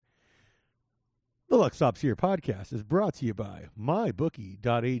Luck Stops Here podcast is brought to you by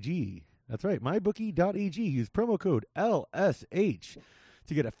MyBookie.ag. That's right, MyBookie.ag. Use promo code LSH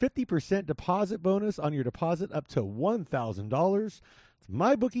to get a 50% deposit bonus on your deposit up to $1,000. It's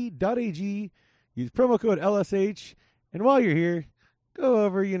MyBookie.ag. Use promo code LSH. And while you're here, go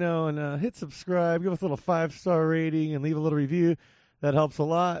over, and hit subscribe. Give us a little 5-star rating and leave a little review. That helps a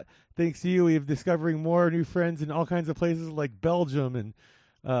lot. Thanks to you, we're discovering more new friends in all kinds of places like Belgium and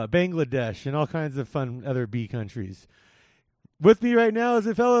Bangladesh and all kinds of fun other bee countries. With me right now is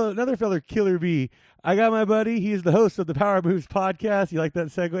another fellow killer bee. I got my buddy. He's the host of the Power Moves podcast. You like that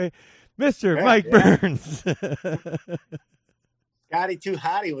segue? Mr. Mike Burns. Scotty Too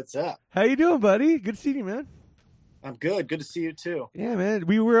Hottie, what's up? How you doing, buddy? Good to see you, man. I'm good. Good to see you, too. Yeah, man.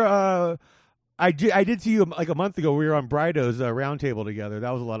 We were, I did see you like a month ago. We were on Brido's roundtable together. That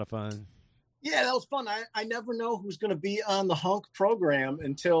was a lot of fun. Yeah, that was fun. I never know who's going to be on the Hunk program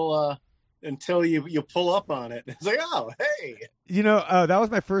until you pull up on it. It's like, oh, hey. That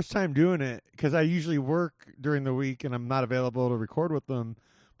was my first time doing it because I usually work during the week and I'm not available to record with them.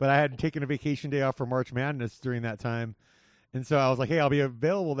 But I had taken a vacation day off for March Madness during that time. And so I was like, hey, I'll be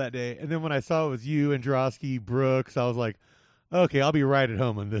available that day. And then when I saw it was you, Androsky, Brooks, I was like, okay, I'll be right at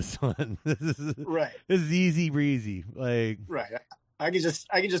home on this one. This is easy breezy. Like, right. I can just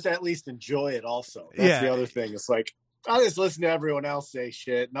at least enjoy it also. That's the other thing. It's like, I'll just listen to everyone else say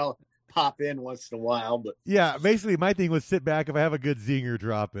shit and I'll pop in once in a while. But yeah, basically my thing was sit back. If I have a good zinger,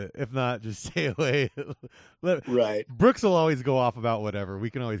 drop it. If not, just stay away. Right. Brooks will always go off about whatever.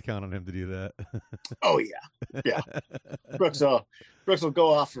 We can always count on him to do that. Oh yeah. Yeah. Brooks will go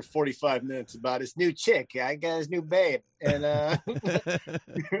off for 45 minutes about his new chick. I got his new babe. And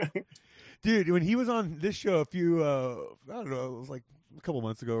dude, when he was on this show a few I don't know, it was like a couple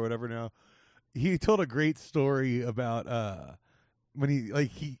months ago or whatever now, he told a great story about when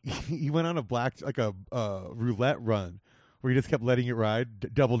he went on a roulette run where he just kept letting it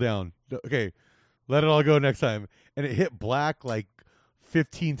ride, double down. Okay, let it all go next time. And it hit black like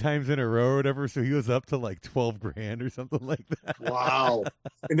 15 times in a row or whatever, so he was up to like 12 grand or something like that. Wow.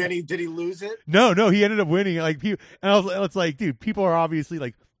 And then did he lose it? No, he ended up winning. It's like, dude, people are obviously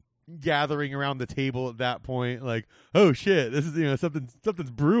like gathering around the table at that point, like, oh shit, this is something's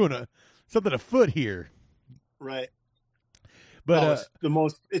brewing, something afoot here. Right. But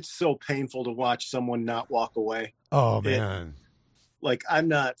it's so painful to watch someone not walk away. Oh man.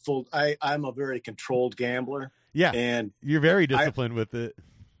 I'm a very controlled gambler. Yeah. And you're very disciplined with it.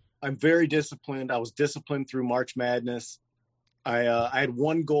 I'm very disciplined. I was disciplined through March Madness. I had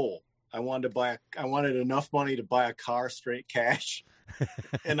one goal. I wanted enough money to buy a car straight cash.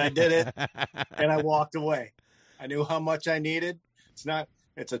 And I did it. And I walked away. I knew how much I needed.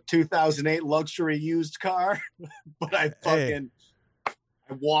 It's a 2008 luxury used car, but I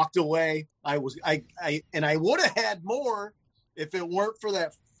walked away. I would have had more if it weren't for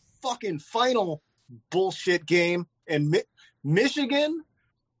that fucking final bullshit game. And Michigan,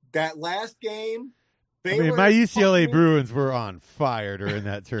 that last game, Baylor, my UCLA Bruins were on fire during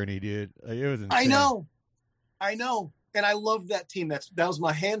that tourney, dude. Like, it was insane. I know. And I loved that team. That was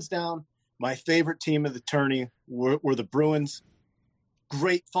my hands down. My favorite team of the tourney were the Bruins.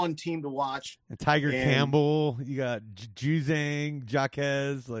 Great fun team to watch. And Tiger Campbell, you got Juzang,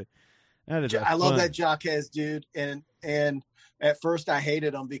 Jaquez. Like, I love that Jaquez dude. And at first I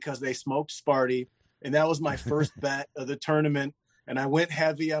hated them because they smoked Sparty, and that was my first bet of the tournament. And I went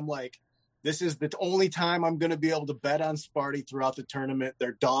heavy. I'm like, this is the only time I'm going to be able to bet on Sparty throughout the tournament.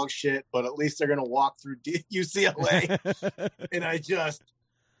 They're dog shit, but at least they're going to walk through UCLA.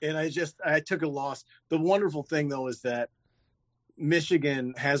 and I took a loss. The wonderful thing though is that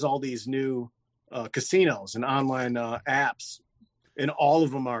Michigan has all these new casinos and online apps, and all of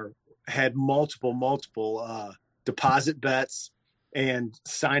them had multiple deposit bets and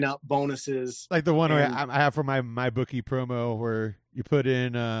sign up bonuses. Like the one I have for my bookie promo where you put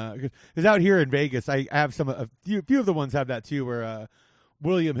in, because out here in Vegas, I have a few of the ones have that too, where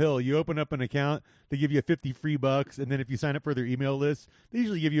William Hill, you open up an account, they give you $50 free, and then if you sign up for their email list, they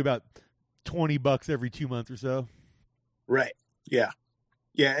usually give you about $20 every 2 months or so. Right. Yeah.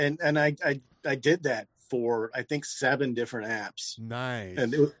 Yeah. And I did that for, I think, 7 different apps. Nice.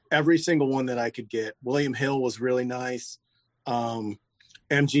 And every single one that I could get. William Hill was really nice.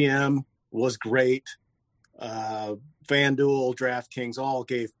 MGM was great. FanDuel, DraftKings all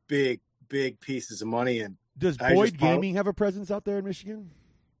gave big pieces of money. And does Boyd Gaming have a presence out there in Michigan?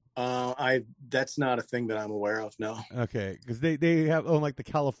 That's not a thing that I'm aware of. No. Okay. Because they have like the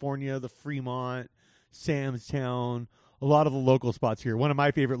California, the Fremont, Sam's Town, a lot of the local spots here. One of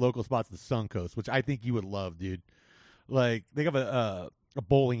my favorite local spots is Suncoast, which I think you would love, dude. Like, they have a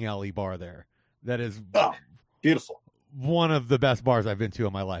bowling alley bar there. that is beautiful. One of the best bars I've been to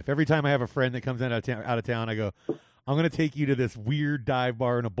in my life. Every time I have a friend that comes out of town, I go, I'm going to take you to this weird dive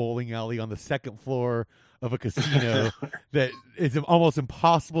bar in a bowling alley on the second floor of a casino that is almost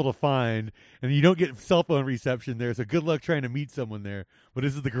impossible to find, and you don't get cell phone reception there, so good luck trying to meet someone there. But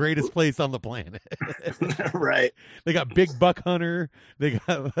this is the greatest place on the planet. Right. They got Big Buck Hunter. They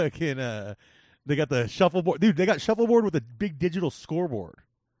got fucking they got the shuffleboard. Dude, they got shuffleboard with a big digital scoreboard.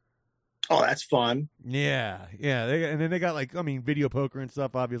 Oh, that's fun. Yeah. And then they got video poker and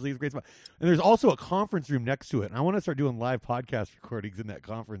stuff, obviously. It's a great spot. And there's also a conference room next to it. And I want to start doing live podcast recordings in that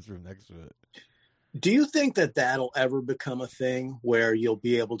conference room next to it. Do you think that that'll ever become a thing where you'll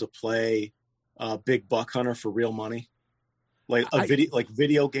be able to play Big Buck Hunter for real money? Like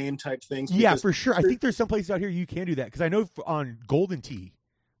video game type things? Yeah, for sure. I think there's some places out here you can do that. Because I know on Golden Tee,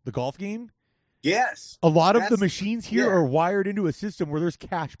 the golf game, yes, a lot of the machines here are wired into a system where there's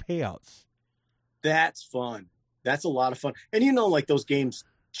cash payouts. That's fun. That's a lot of fun. And like those games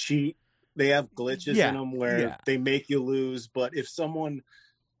cheat. They have glitches in them where they make you lose. But if someone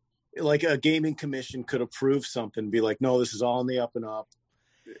like a gaming commission could approve something, be like, no, this is all in the up and up,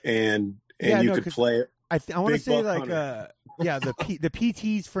 and you could play it. I want to say the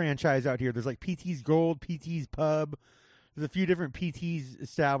PT's franchise out here. There's like PT's Gold, PT's Pub. There's a few different PT's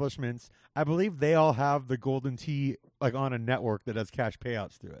establishments. I believe they all have the Golden Tee like on a network that does cash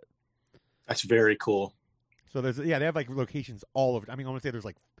payouts through it. That's very cool. So they have like locations all over. I mean, I want to say there's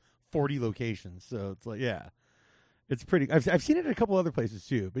like 40 locations. So it's like, it's pretty. I've seen it in a couple other places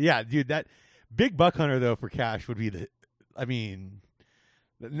too. But yeah, dude, that Big Buck Hunter though for cash would be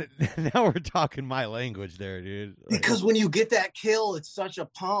now we're talking my language there, dude. Because when you get that kill, it's such a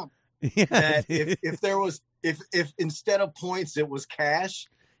pump. Yeah, that if instead of points it was cash.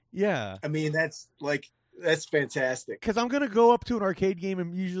 Yeah, I mean that's fantastic. Because I'm gonna go up to an arcade game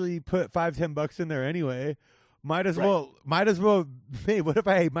and usually put $5-10 in there anyway. Might as well. Hey, what if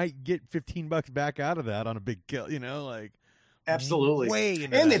I might get $15 back out of that on a big kill? Absolutely.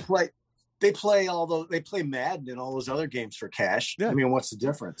 And they play Madden and all those other games for cash. Yeah. I mean, what's the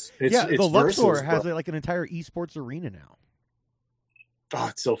difference? The Luxor has like an entire esports arena now. Oh,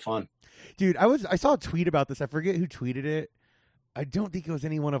 it's so fun, dude. I saw a tweet about this. I forget who tweeted it. I don't think it was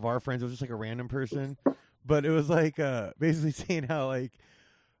any one of our friends. It was just like a random person, but it was like basically saying how like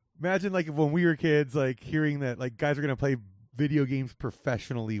imagine like when we were kids, like hearing that like guys are gonna play video games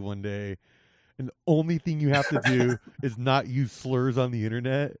professionally one day, and the only thing you have to do is not use slurs on the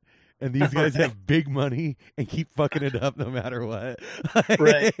internet. And these guys have big money and keep fucking it up no matter what.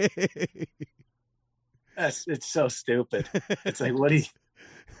 Right. It's so stupid. It's like, what do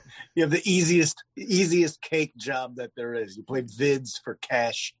you have the easiest cake job that there is. You play vids for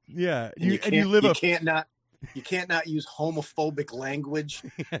cash. Yeah. You can't not use homophobic language.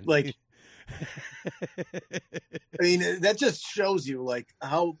 Like, I mean, that just shows you like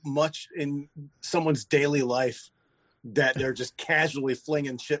how much in someone's daily life that they're just casually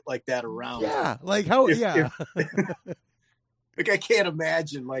flinging shit like that around. Yeah. Like how, like I can't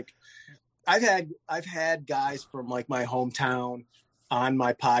imagine. Like I've had guys from like my hometown on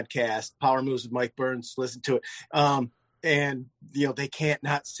my podcast, Power Moves with Mike Burns, listen to it. And they can't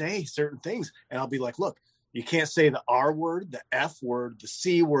not say certain things. And I'll be like, look, you can't say the R word, the F word, the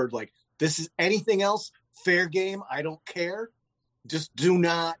C word. Like this is anything else. Fair game. I don't care. Just do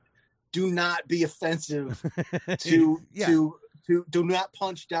not be offensive to do not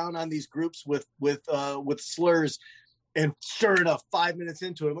punch down on these groups with slurs. And sure enough, 5 minutes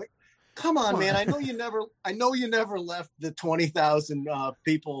into it, I'm like, come on, man. I know you never left the 20,000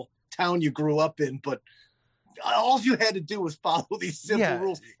 people town you grew up in, but all you had to do was follow these simple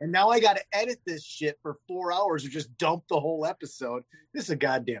rules. And now I got to edit this shit for 4 hours or just dump the whole episode. This is a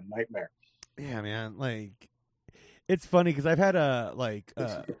goddamn nightmare. Yeah, man. Like, it's funny because I've had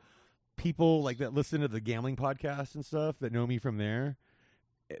people like that listen to the gambling podcast and stuff that know me from there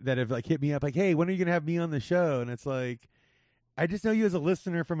that have like hit me up like, hey, when are you gonna have me on the show? And it's like, I just know you as a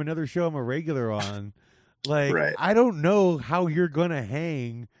listener from another show I'm a regular on. Like, right. I don't know how you're gonna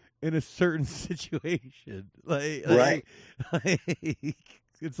hang in a certain situation. Right.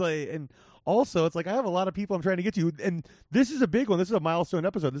 It's like, and also it's like I have a lot of people I'm trying to get to, and this is a big one. This is a milestone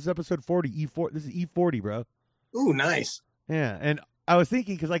episode. This is episode 40. This is E40, bro. Ooh, nice. Yeah, and I was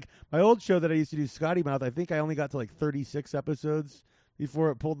thinking because like my old show that I used to do, Scotty Mouth, I think I only got to like 36 episodes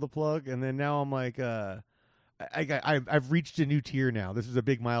before it pulled the plug, and then now I'm like, I've reached a new tier now. This is a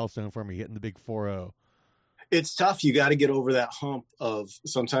big milestone for me, hitting the big 4-0. It's tough. You got to get over that hump of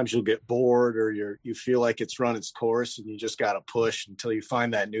sometimes you'll get bored or you feel like it's run its course, and you just got to push until you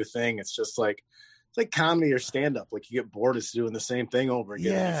find that new thing. It's just like it's like comedy or stand up. Like you get bored of doing the same thing over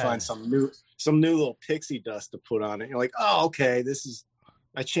again. Yeah. And you find some new little pixie dust to put on it. You're like, oh, okay,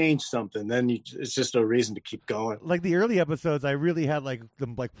 I changed something. Then it's just a reason to keep going. Like the early episodes, I really had like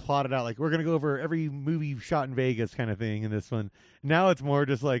them like plotted out. Like we're gonna go over every movie shot in Vegas kind of thing in this one. Now it's more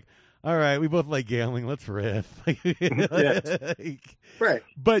just like, all right, we both like gambling. Let's riff. Right.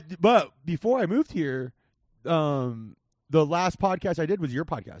 But before I moved here, the last podcast I did was your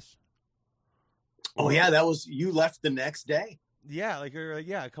podcast. Oh yeah, that was, you left the next day. Yeah,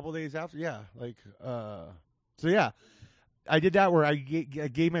 a couple days after. Yeah, so yeah, I did that where I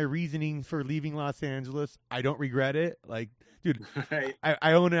gave my reasoning for leaving Los Angeles. I don't regret it. Like, dude, right.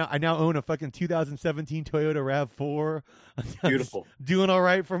 I now own a fucking 2017 Toyota RAV4. Beautiful. Doing all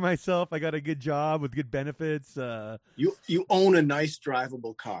right for myself. I got a good job with good benefits. You own a nice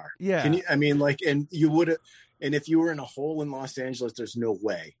drivable car. Yeah. And if you were in a hole in Los Angeles, there's no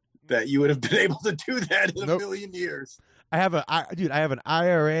way that you would have been able to do that in a million years. I have an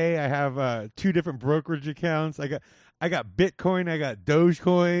IRA. I have 2 different brokerage accounts. I got Bitcoin. I got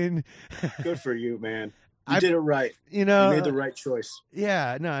Dogecoin. Good for you, man. You did it right. You made the right choice.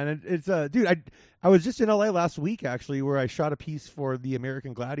 Yeah, no, and it's dude, I was just in LA last week actually, where I shot a piece for the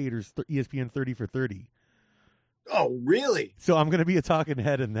American Gladiators ESPN 30 for 30. Oh, really? So I'm gonna be a talking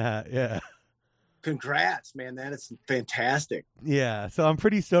head in that. Yeah. Congrats, man. That is fantastic. Yeah, so I'm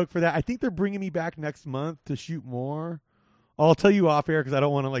pretty stoked for that. I think they're bringing me back next month to shoot more. I'll tell you off air because I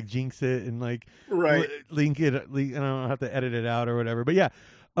don't want to like jinx it and like link it. I don't have to edit it out or whatever. But yeah,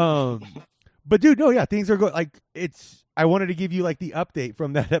 but dude, no, yeah, things are going like it's. I wanted to give you like the update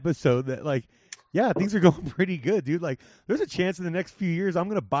from that episode that like, yeah, things are going pretty good, dude. Like, there's a chance in the next few years I'm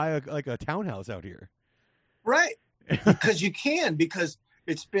gonna buy a townhouse out here. Right, because you can, because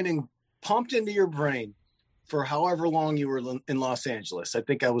it's been pumped into your brain for however long you were in Los Angeles. I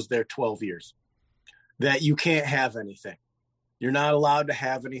think I was there 12 years. That you can't have anything. You're not allowed to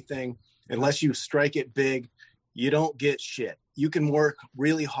have anything unless you strike it big. You don't get shit. You can work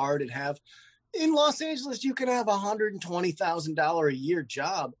really hard and have, in Los Angeles, you can have $120,000 a year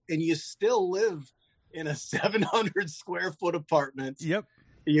job and you still live in a 700 square foot apartment. Yep.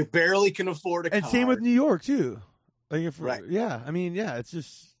 You barely can afford a car. And same with New York too. Like right. Yeah. I mean, yeah, it's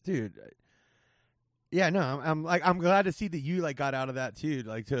just, dude. Yeah, no, I'm glad to see that you like got out of that too,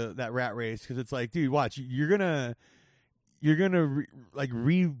 like to that rat race. Cause it's like, dude, watch, you're gonna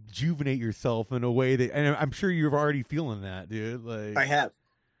rejuvenate yourself in a way that, and I'm sure you're already feeling that, dude. Like I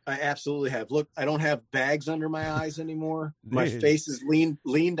absolutely have. Look, I don't have bags under my eyes anymore. My face is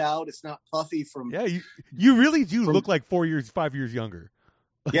leaned out. It's not puffy from. Yeah, you really do look like 5 years younger.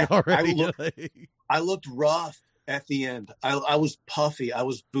 Yeah, already. I looked rough at the end. I was puffy. I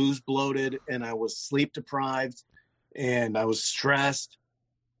was booze bloated, and I was sleep deprived, and I was stressed,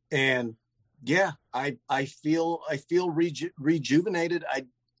 and yeah, I feel rejuvenated.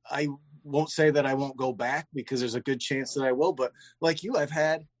 I won't say that I won't go back because there's a good chance that I will, but like you, I've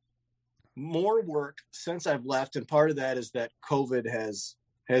had more work since I've left, and part of that is that COVID has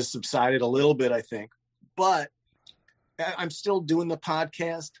subsided a little bit, I think, but I'm still doing the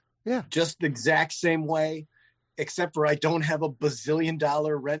podcast. Yeah, just the exact same way, except for I don't have a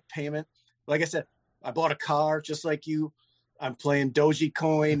bazillion-dollar rent payment. Like I said, I bought a car just like you. I'm playing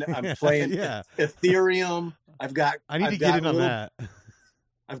Dogecoin. I'm playing Ethereum. I need to get in on that.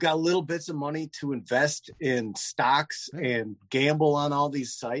 I've got little bits of money to invest in stocks and gamble on all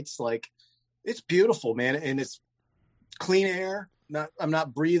these sites. Like, it's beautiful, man. And it's clean air. I'm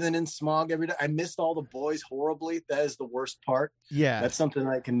not breathing in smog every day. I missed all the boys horribly. That is the worst part. Yeah. That's something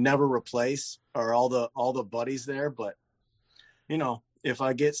I can never replace, or all the buddies there. But, if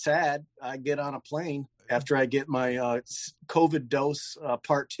I get sad, I get on a plane after I get my COVID dose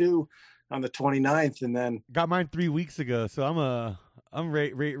part 2 on the 29th, and then got mine 3 weeks ago. So I'm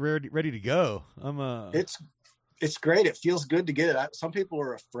ready to go. It's great. It feels good to get it. Some people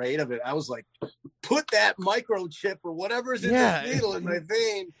are afraid of it. I was like, put that microchip or whatever's in this needle in my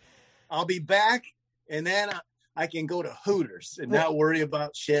vein. I'll be back, and then I can go to Hooters and not worry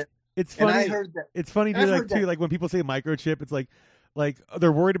about shit. It's funny. And I heard that. It's funny too. Like when people say microchip, it's like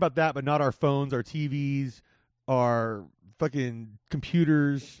they're worried about that, but not our phones, our TVs, our fucking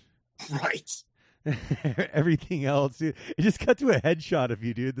computers, right? Everything else. It just cut to a headshot of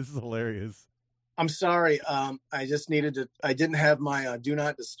you, dude. This is hilarious. I'm sorry. I just needed to. I didn't have my do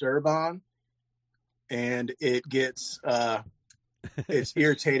not disturb on, and it gets. It's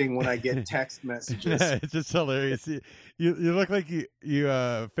irritating when I get text messages. Yeah, it's just hilarious. You look like you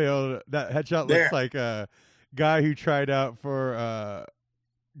failed. That headshot looks like a guy who tried out for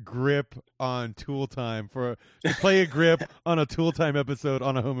grip on Tool Time to play a grip on a Tool Time episode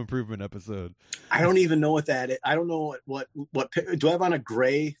on a Home Improvement episode. I don't even know what that is. I don't know what do I have on a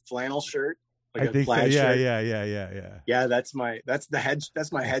gray flannel shirt? Like I think so. Yeah. Yeah, that's my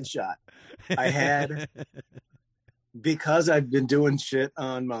headshot. I had because I've been doing shit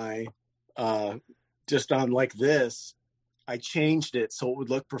on my just on like this, I changed it so it would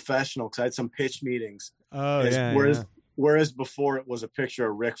look professional because I had some pitch meetings. Oh, whereas before it was a picture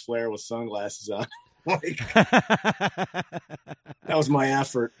of Ric Flair with sunglasses on. Like that was my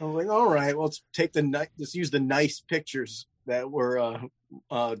effort. I was like, all right, well, let's use the nice pictures that were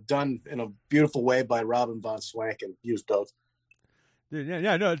done in a beautiful way by Robin von Swank and use those. Dude,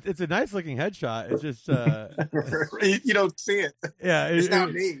 no, it's a nice looking headshot. It's just you don't see it. Yeah, it's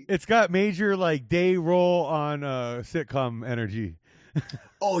not me. It's got major like day roll on sitcom energy.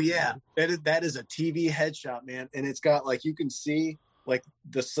 Oh yeah, that is a TV headshot, man, and it's got like you can see like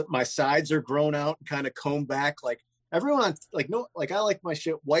my sides are grown out and kind of combed back. Like everyone I like my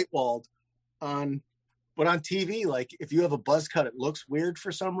shit white walled on. But on TV, like if you have a buzz cut, it looks weird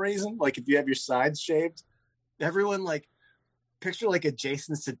for some reason. Like if you have your sides shaved, everyone like picture like a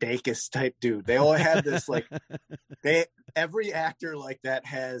Jason Sudeikis type dude. They all have this like every actor like that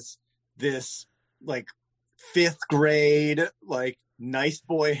has this like 5th grade like nice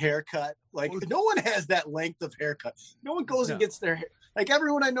boy haircut. Like no one has that length of haircut. No one goes and gets their hair. Like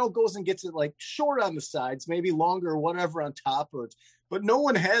everyone I know goes and gets it like short on the sides, maybe longer or whatever on top. But no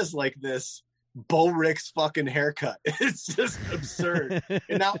one has like this Bo Rick's fucking haircut. It's just absurd.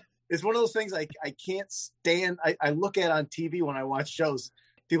 And now it's one of those things I can't stand. I look at on TV when I watch shows.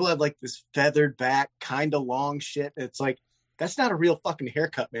 People have like this feathered back, kind of long shit. It's like, that's not a real fucking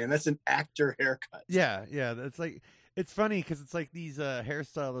haircut, man. That's an actor haircut. Yeah. That's like, it's funny because it's like these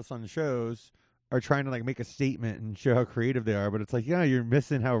hairstylists on shows are trying to like make a statement and show how creative they are, but it's like, you're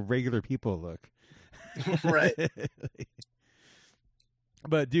missing how regular people look. Right.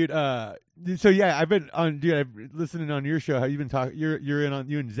 But dude, so yeah, I've been listening on your show. How you've been talking?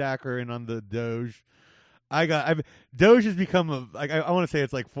 You and Zach are in on the Doge. Doge has become I want to say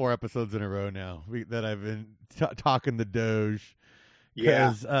it's like 4 episodes in a row now that I've been talking the Doge.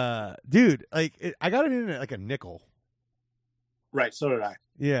 Yeah, dude, like I got it in at like a nickel. Right, so did I.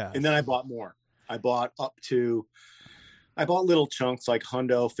 Yeah, and then I bought more. I bought little chunks like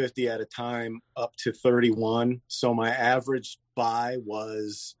hundo 50 at a time up to 31. So my average buy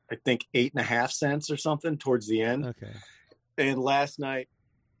was I think 8.5 cents or something towards the end. Okay. And last night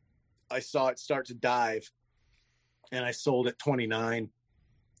I saw it start to dive and I sold at 29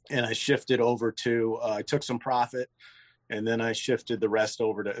 and I shifted over to, I took some profit and then I shifted the rest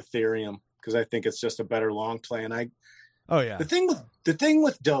over to Ethereum because I think it's just a better long play. And the thing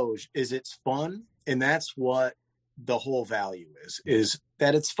with Doge is it's fun. And that's what the whole value is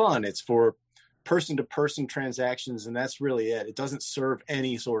that it's fun. It's for person to person transactions. And that's really it. It doesn't serve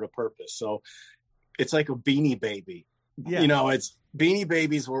any sort of purpose. So it's like a Beanie Baby. Yeah. It's Beanie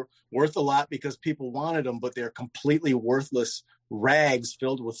Babies were worth a lot because people wanted them, but they're completely worthless rags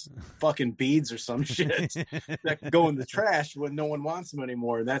filled with fucking beads or some shit that go in the trash when no one wants them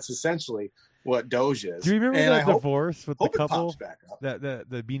anymore. And that's essentially what Doge is. Do you remember that divorce with the couple? That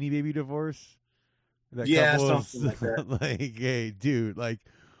the Beanie Baby divorce? That something like that. Like, hey, dude, like,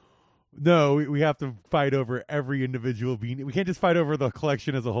 no, we have to fight over every individual beanie. We can't just fight over the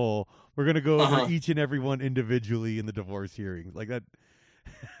collection as a whole. We're gonna go over each and every one individually in the divorce hearing, like that.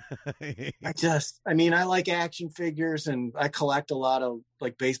 I like action figures and I collect a lot of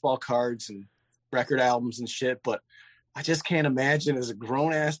like baseball cards and record albums and shit, but I just can't imagine as a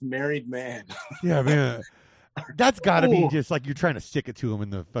grown ass married man. Yeah, man, that's got to be just like you're trying to stick it to him in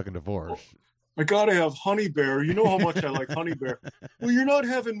the fucking divorce. I gotta have Honey Bear. You know how much I like Honey Bear. Well, you're not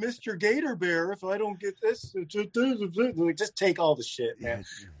having Mr. Gator Bear if I don't get this. Just take all the shit, man.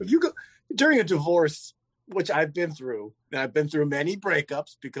 If you go during a divorce, which I've been through, and I've been through many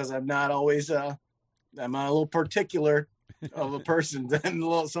breakups because I'm not always I'm a little particular of a person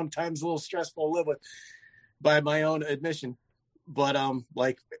and sometimes a little stressful to live with by my own admission. But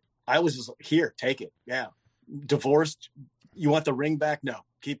like I was just here, take it. Yeah. Divorced. You want the ring back? No.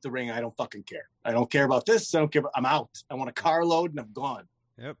 Keep the ring. I don't fucking care. I don't care about this. I don't care. I'm out. I want a carload and I'm gone.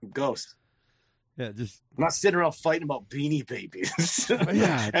 Yep. I'm ghost. Yeah, I'm not sitting around fighting about Beanie Babies.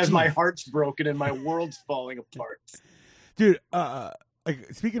 As my heart's broken and my world's falling apart. Dude,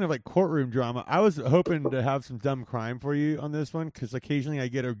 like speaking of like courtroom drama, I was hoping to have some dumb crime for you on this one because occasionally I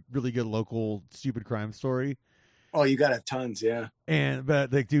get a really good local stupid crime story. Oh, you gotta have tons, yeah.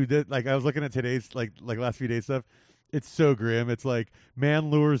 But like, dude, like I was looking at today's like last few days stuff. It's so grim. It's like man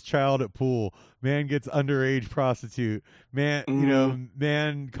lures child at pool, man gets underage prostitute,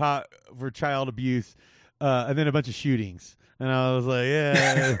 man caught for child abuse, and then a bunch of shootings. And I was like,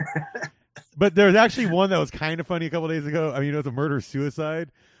 yeah. But there was actually one that was kind of funny a couple days ago. I mean, it was a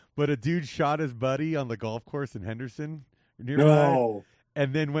murder-suicide, but a dude shot his buddy on the golf course in Henderson nearby, No.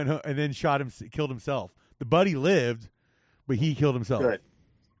 and then went home, and then killed himself. The buddy lived, but he killed himself.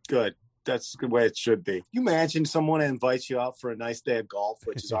 Good. That's the way it should be. You imagine someone invites you out for a nice day of golf,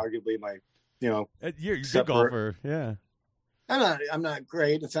 which is arguably my, You're a good golfer, yeah. I'm not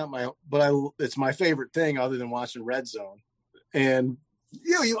great. It's not it's my favorite thing other than watching Red Zone. And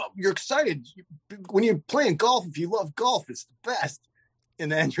you're excited when you're playing golf. If you love golf, it's the best.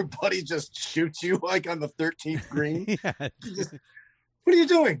 And then your buddy just shoots you like on the 13th green. Yeah. What are you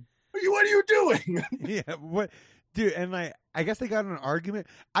doing? What are you doing? Yeah, what, dude? And I guess they got in an argument.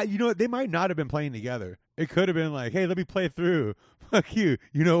 They might not have been playing together. It could have been like, hey, let me play through. Fuck you.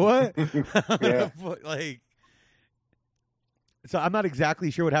 You know what? Yeah. So I'm not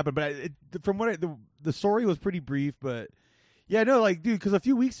exactly sure what happened, but from what the story was pretty brief, but. Yeah, no, dude, because a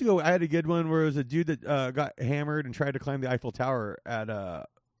few weeks ago I had a good one where it was a dude that got hammered and tried to climb the Eiffel Tower at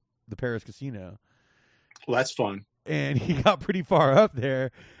the Paris casino. Well, that's fun. And he got pretty far up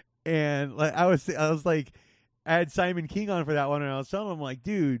there, and I was like, I had Simon King on for that one, and I was telling him like,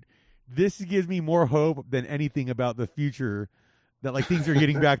 dude, this gives me more hope than anything about the future, that things are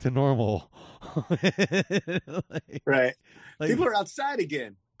getting back to normal. Right. People are outside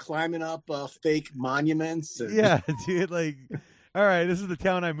again. Climbing up fake monuments. Yeah, dude. All right, this is the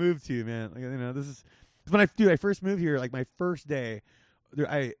town I moved to, man. This is when I first moved here. Like my first day,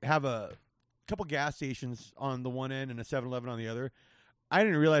 I have a couple gas stations on the one end and a 7-Eleven on the other. I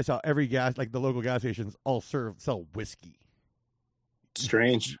didn't realize how every the local gas stations all sell whiskey.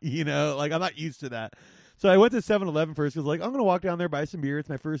 Strange. I'm not used to that. So I went to 7-Eleven first because I'm going to walk down there, buy some beer. It's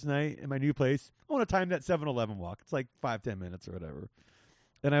my first night in my new place. I want to time that 7-Eleven walk. It's like 5-10 minutes or whatever.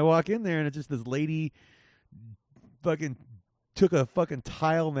 And I walk in there, and it's just this lady fucking took a fucking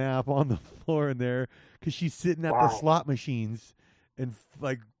tile nap on the floor in there because she's sitting at the slot machines and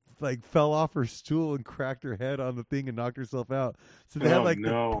fell off her stool and cracked her head on the thing and knocked herself out. So they had the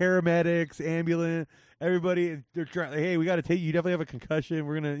paramedics, ambulance, everybody, and they're trying. Hey, we got to take you. You definitely have a concussion.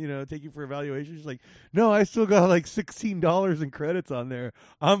 We're gonna take you for evaluation. She's like, no, I still got like $16 in credits on there.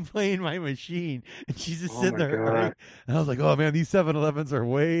 I'm playing my machine, and she's just sitting there. Right? And I was like, oh man, these 7-Elevens are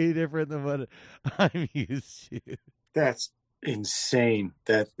way different than what I'm used to. That's insane.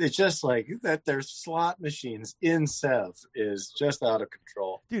 That it's just like that. There's slot machines in Sev is just out of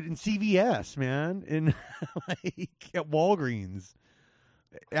control, dude. In CVS, man, in at Walgreens,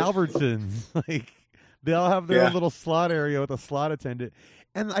 Albertsons, they all have their own little slot area with a slot attendant.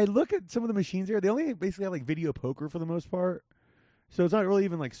 And I look at some of the machines here; they only basically have video poker for the most part, so it's not really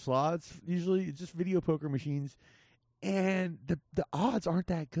even slots. Usually, it's just video poker machines, and the odds aren't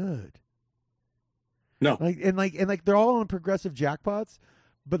that good. No, they're all on progressive jackpots,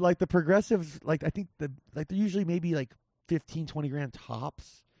 but the progressives, I think they're usually maybe 15, 20 grand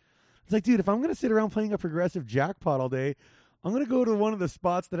tops. It's dude, if I'm gonna sit around playing a progressive jackpot all day, I'm gonna go to one of the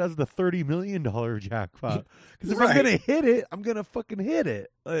spots that has the $30 million jackpot. Because if I'm gonna hit it, I'm gonna fucking hit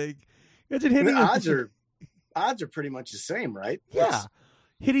it. Imagine hitting the odds are pretty much the same, right? Yeah,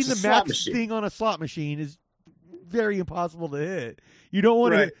 hitting the max thing on a slot machine is very impossible to hit. You don't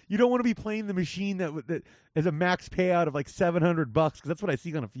want to. You don't want to be playing the machine that has a max payout of $700 because that's what I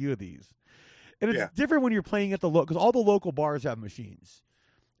see on a few of these. And it's different when you're playing at the because all the local bars have machines,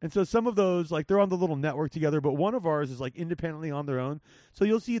 and so some of those they're on the little network together. But one of ours is independently on their own. So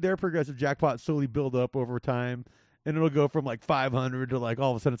you'll see their progressive jackpot slowly build up over time, and it'll go from 500 to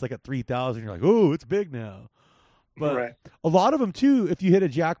all of a sudden it's at 3,000. You're oh, it's big now. But a lot of them too, if you hit a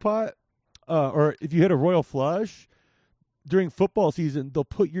jackpot. Or if you hit a royal flush during football season, they'll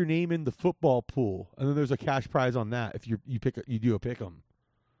put your name in the football pool, and then there's a cash prize on that if you do a pick 'em.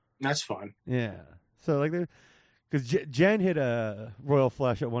 That's fun. Yeah. So because Jen hit a royal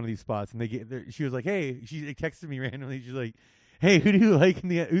flush at one of these spots, and she was like, "Hey," she texted me randomly. She's like, "Hey, who do you like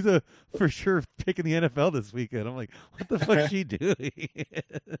who's a for sure pick in the NFL this weekend?" I'm like, "What the fuck is she doing?"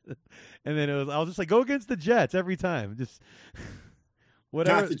 And then I was just go against the Jets every time, just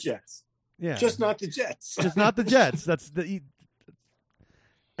whatever. Not the Jets. Yeah, just not the Jets. Just not the Jets. That's the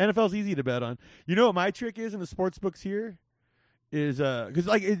NFL's easy to bet on. You know what my trick is in the sports books here is because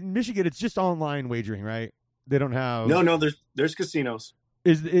in Michigan it's just online wagering, right? They don't have no. There's casinos.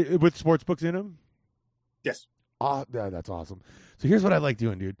 Is it with sports books in them? Yes. Oh, that's awesome. So here's what I like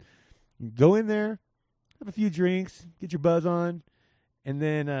doing, dude. You go in there, have a few drinks, get your buzz on, and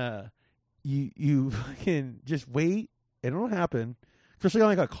then you fucking just wait, and it'll happen. Especially on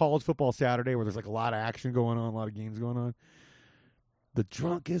like a college football Saturday where there's like a lot of action going on, a lot of games going on. The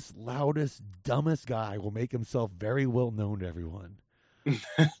drunkest, loudest, dumbest guy will make himself very well known to everyone.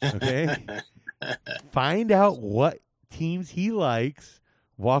 Okay? Find out what teams he likes,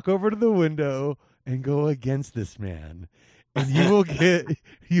 walk over to the window, and go against this man. And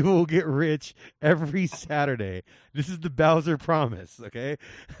you will get rich every Saturday. This is the Bowser promise, okay?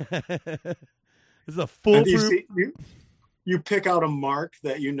 This is a foolproof. You pick out a mark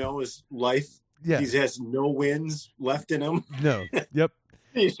that you know is life. Yeah. He has no wins left in him. No. Yep.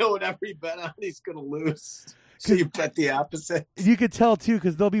 You know whatever you bet on, he's going to lose. So you bet the opposite. You could tell, too,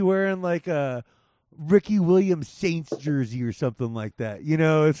 because they'll be wearing like a Ricky Williams Saints jersey or something like that. You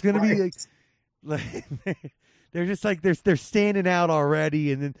know, it's going to be like they're just like they're standing out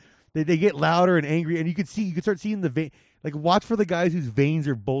already, and then they get louder and angry, and you can start seeing the vein. Like, watch for the guys whose veins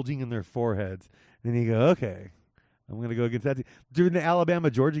are bulging in their foreheads, and you go, okay, I'm going to go against that. During the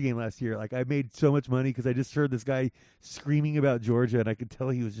Alabama-Georgia game last year, like, I made so much money because I just heard this guy screaming about Georgia, and I could tell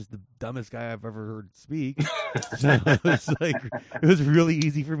he was just the dumbest guy I've ever heard speak. So it was really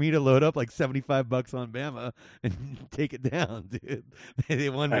easy for me to load up like $75 on Bama and take it down, dude. They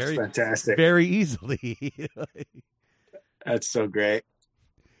won fantastic. Very easily. That's so great.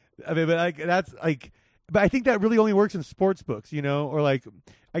 I mean, but I think that really only works in sports books, you know, or like,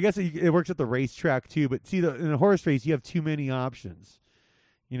 I guess it works at the racetrack too. But see, in a horse race, you have too many options.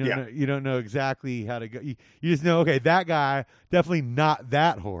 You don't know exactly how to go. You just know, okay, that guy, definitely not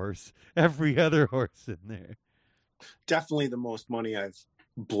that horse. Every other horse in there. Definitely the most money I've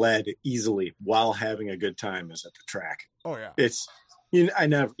bled easily while having a good time is at the track. Oh yeah, it's you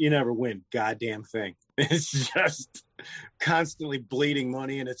never win goddamn thing. It's just constantly bleeding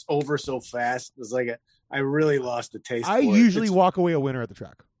money, and it's over so fast. It's like I really lost the taste. I usually walk away a winner at the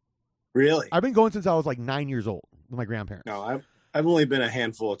track. Really? I've been going since I was like 9 years old with my grandparents. No, I've only been a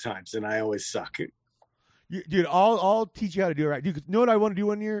handful of times, and I always suck. Dude, I'll teach you how to do it right. Dude, you know what I want to do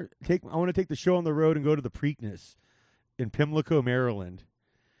one year? I want to take the show on the road and go to the Preakness in Pimlico, Maryland.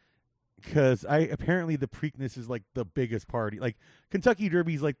 Because apparently the Preakness is like the biggest party. Like Kentucky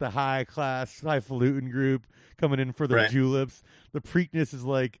Derby's like the high class, highfalutin group coming in for their juleps. The Preakness is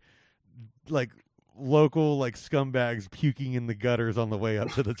like local like scumbags puking in the gutters on the way up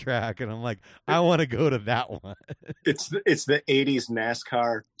to the track, and I'm like, I want to go to that one. It's the 80s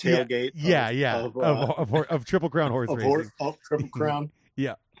NASCAR tailgate. Of Triple Crown horse racing. Triple Crown.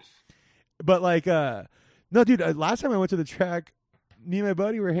 Yeah, but like, no, dude. Last time I went to the track, me and my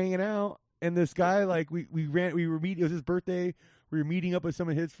buddy were hanging out, and this guy, like, we were meeting. It was his birthday. We were meeting up with some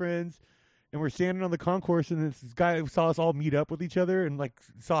of his friends. And we're standing on the concourse, and this guy saw us all meet up with each other and, like,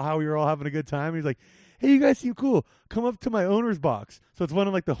 saw how we were all having a good time. And he's like, hey, you guys seem cool. Come up to my owner's box. So it's one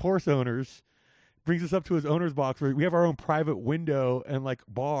of, like, the horse owners. Brings us up to his owner's box where we have our own private window and, like,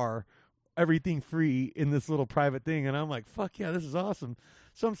 bar. Everything free in this little private thing. And I'm like, fuck yeah, this is awesome.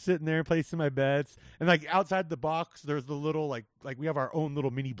 So I'm sitting there placing my bets. And, like, outside the box, there's the little, like we have our own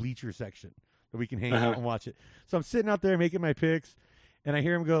little mini bleacher section that we can hang out and watch it. So I'm sitting out there making my picks. And I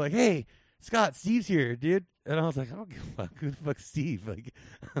hear him go, like, hey, Scott, Steve's here, dude. And I was like, I don't give a fuck. Who the fuck's Steve? Like,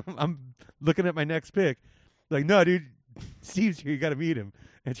 I'm looking at my next pick. Like, no, dude, Steve's here. You got to meet him.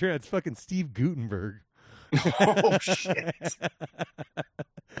 And turns out it's fucking Steve Gutenberg. Oh, shit.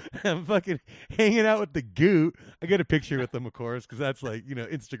 I'm fucking hanging out with the Goot. I get a picture with him, of course, because that's like, you know,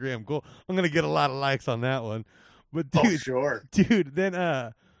 Instagram goal. I'm going to get a lot of likes on that one. But, dude, sure. Dude, then,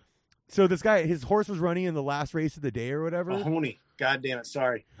 so this guy, his horse was running in the last race of the day or whatever. Mahoney. God damn it.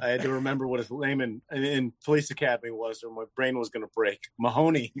 Sorry. I had to remember what his name in Police Academy was, or my brain was going to break.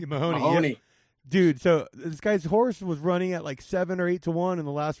 Mahoney. Mahoney. Yeah. Dude, so this guy's horse was running at like 7 or 8 to 1 in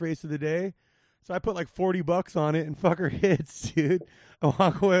the last race of the day. So I put like $40 on it, and fucker hits, dude. I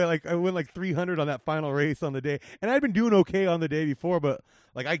walk away, like, I win like 300 on that final race on the day. And I'd been doing okay on the day before, but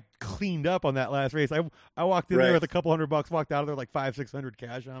like I cleaned up on that last race. I walked in there with a couple $100, walked out of there like 500-600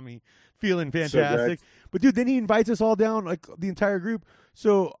 cash on me, feeling fantastic. So but dude, then he invites us all down, like the entire group.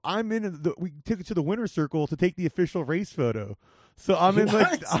 So I'm we took it to the winner's circle to take the official race photo. So I'm in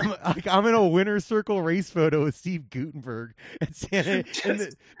I'm in a winner's circle race photo with Steve Gutenberg and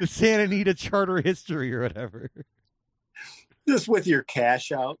the Santa Anita Charter History or whatever. Just with your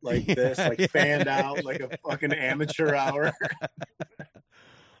cash out like this, like fanned out like a fucking amateur hour.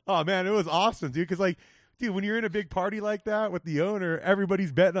 Oh man, it was awesome, dude. Because like, dude, when you're in a big party like that with the owner,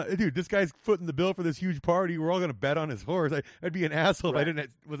 everybody's betting on. Dude, this guy's footing the bill for this huge party. We're all gonna bet on his horse. I'd be an asshole if I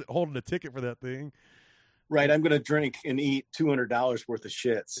wasn't holding a ticket for that thing. Right, I'm gonna drink and eat $200 worth of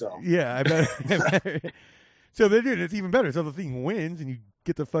shit. So yeah, I bet. So then, dude, it's even better. So the thing wins, and you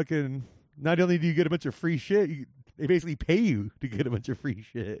get the fucking not only do you get a bunch of free shit, they basically pay you to get a bunch of free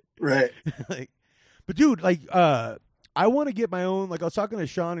shit. Right. Like, but dude, like, I want to get my own. Like, I was talking to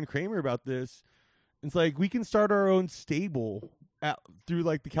Sean and Kramer about this. It's like we can start our own stable through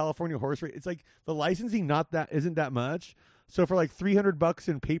like the California horse race. It's like the licensing isn't that much. So for like $300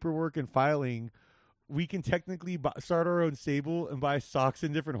 in paperwork and filing, we can technically start our own stable and buy stocks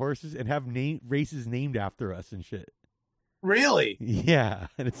in different horses and have races named after us and shit. Really? Yeah,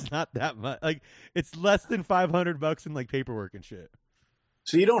 and it's not that much. Like, it's less than $500 in like paperwork and shit.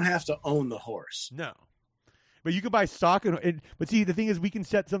 So you don't have to own the horse. No, but you can buy stock but see, the thing is, we can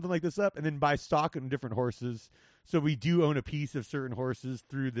set something like this up and then buy stock in different horses. So we do own a piece of certain horses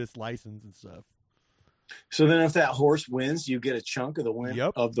through this license and stuff. So then, if that horse wins, you get a chunk of the win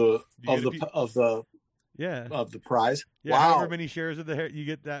of the prize. Yeah, wow. However many shares of you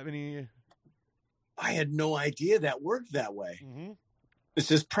get that many. I had no idea that worked that way. Mm-hmm. It's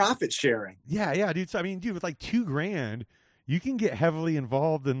just profit sharing. Yeah, dude. So I mean, dude, with like $2,000, you can get heavily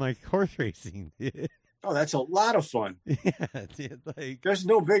involved in like horse racing. Oh, that's a lot of fun. Yeah, dude, like there's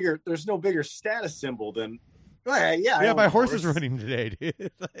no bigger status symbol than my horse is running today,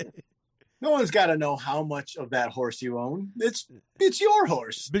 dude. Like, no one's got to know how much of that horse you own. It's your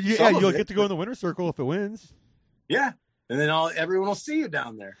horse. But you'll get to go in the winner's circle if it wins. Yeah. And then everyone will see you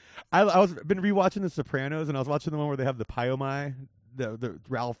down there. I was been rewatching The Sopranos, and I was watching the one where they have the Pyomai, the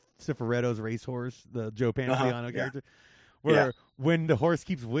Ralph Cifaretto's racehorse, the Joe Pantoliano character, where when the horse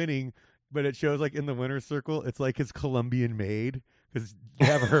keeps winning, but it shows like in the winner's circle, it's like his Colombian maid, because you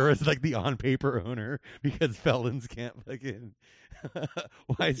have her as like the on paper owner because felons can't fucking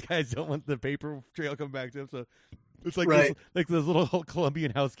wise guys don't want the paper trail come back to them, so. It's like this little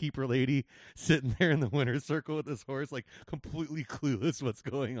Colombian housekeeper lady sitting there in the winner's circle with this horse, like completely clueless what's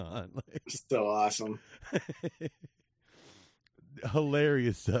going on. Like, so awesome,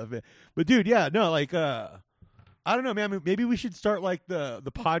 hilarious stuff. But dude, yeah, no, like I don't know, man. Maybe we should start like the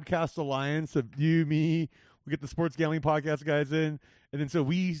podcast alliance of you, me. We get the sports gambling podcast guys in, and then so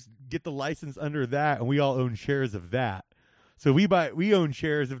we get the license under that, and we all own shares of that. So we own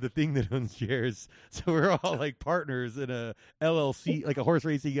shares of the thing that owns shares. So we're all like partners in a LLC, like a horse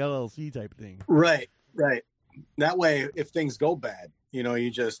racing LLC type thing. Right. That way, if things go bad,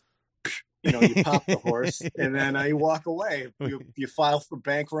 you just, you pop the horse and then you walk away. You file for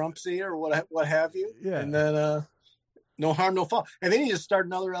bankruptcy or what have you. Yeah. And then no harm, no foul. And then you just start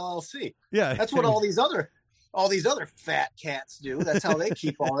another LLC. Yeah. That's what all these other fat cats do. That's how they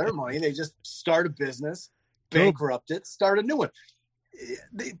keep all their money. They just start a business. Bankrupt it, start a new one.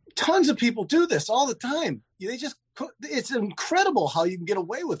 Tons of people do this all the time. It's incredible how you can get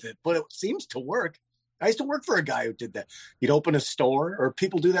away with it, but it seems to work. I used to work for a guy who did that. He'd open a store, or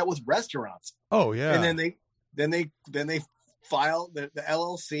people do that with restaurants. Oh yeah. And then they file the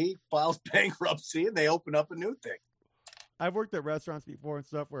LLC files bankruptcy and they open up a new thing. I've worked at restaurants before and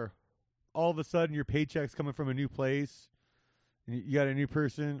stuff where all of a sudden your paycheck's coming from a new place. You got a new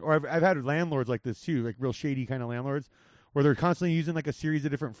person, or I've had landlords like this too, like real shady kind of landlords, where they're constantly using like a series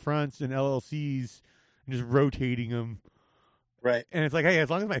of different fronts and LLCs and just rotating them. Right. And it's like, hey, as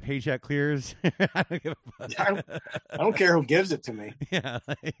long as my paycheck clears, I don't give a fuck. I don't care who gives it to me. Yeah,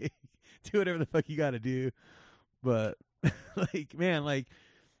 like, do whatever the fuck you got to do. But like, man, like,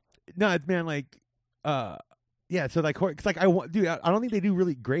 no, it's man, like, yeah. So like, cause like I don't think they do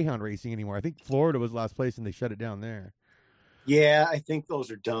really greyhound racing anymore. I think Florida was the last place and they shut it down there. Yeah, I think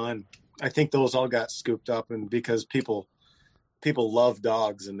those are done. I think those all got scooped up, and because people love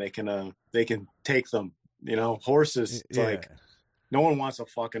dogs and they can take them. Horses. It's like no one wants a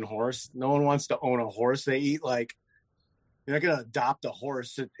fucking horse. No one wants to own a horse. They eat like you're not gonna adopt a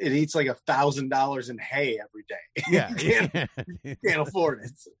horse. It eats like $1,000 in hay every day. Yeah, you can't afford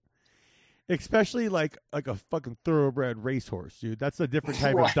it. Especially like a fucking thoroughbred racehorse, dude. That's a different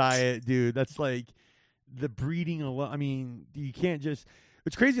type of diet, dude. That's like. The breeding alone. I mean, you can't just.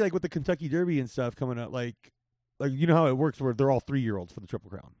 It's crazy, like with the Kentucky Derby and stuff coming up. Like you know how it works, where they're all 3-year-olds for the Triple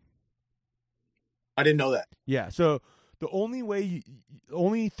Crown. I didn't know that. Yeah, so the only way,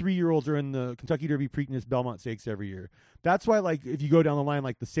 only 3-year-olds are in the Kentucky Derby, Preakness, Belmont Stakes every year. That's why, like, if you go down the line,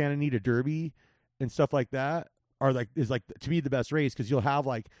 like the Santa Anita Derby and stuff like that, is to me the best race because you'll have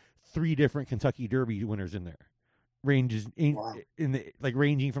like 3 different Kentucky Derby winners in there, ranging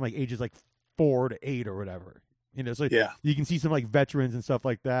from like ages like 4 to 8 or whatever, so you can see some like veterans and stuff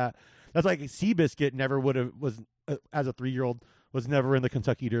like that. That's like Seabiscuit never was as a 3-year-old was never in the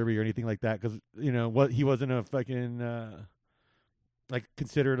Kentucky Derby or anything like that because he wasn't a fucking like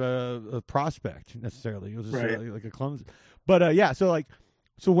considered a prospect necessarily. It was just like a clumsy. But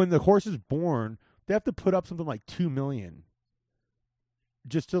so when the horse is born, they have to put up something like $2 million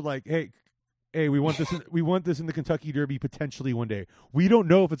just to like, hey, hey, we want this. We want this in the Kentucky Derby potentially one day. We don't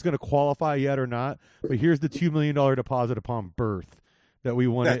know if it's going to qualify yet or not. But here's the $2 million deposit upon birth that we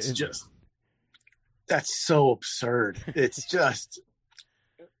want. That's so absurd. It's just,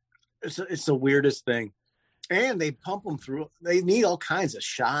 it's the weirdest thing. And they pump them through. They need all kinds of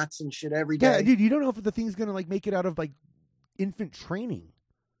shots and shit every day. Yeah, dude, you don't know if the thing's going to like make it out of like infant training.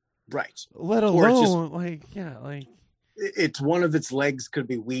 Right. Let alone it's one of its legs could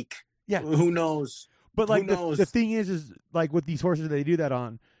be weak. Yeah. Who knows? But like the thing is like with these horses they do that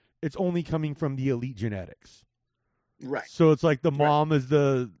on, it's only coming from the elite genetics. Right. So it's like the mom is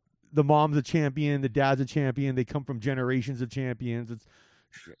the mom's a champion, the dad's a champion. They come from generations of champions.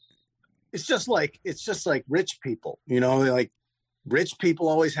 It's just like rich people, like rich people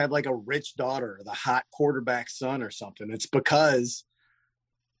always have like a rich daughter, or the hot quarterback son or something. It's because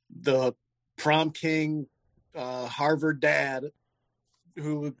the prom king, Harvard dad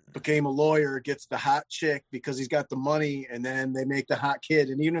who became a lawyer gets the hot chick because he's got the money, and then they make the hot kid.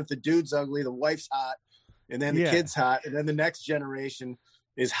 And even if the dude's ugly, the wife's hot, and then the kid's hot, and then the next generation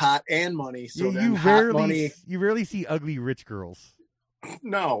is hot and money. So then you rarely see ugly rich girls.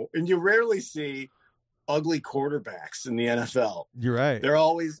 No, and you rarely see ugly quarterbacks in the NFL. You're right. They're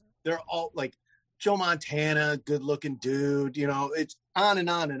all like Joe Montana, good looking dude. It's on and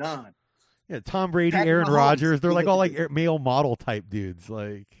on and on. Yeah, Tom Brady, Patrick Aaron Mahomes, Rodgers, they're like all like male model type dudes.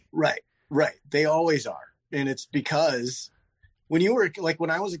 Like right. They always are, and it's because when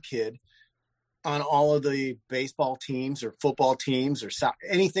I was a kid, on all of the baseball teams or football teams or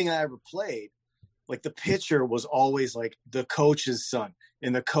anything I ever played, like the pitcher was always like the coach's son,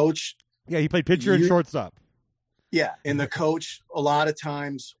 and the coach. Yeah, he played pitcher and shortstop. Yeah, and the coach a lot of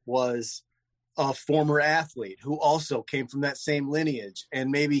times was a former athlete who also came from that same lineage,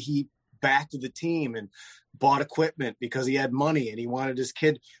 and maybe he backed the team and bought equipment because he had money and he wanted his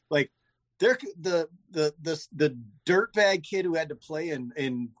kid. Like the dirtbag kid who had to play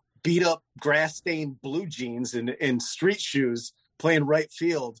in beat up grass stained blue jeans and street shoes playing right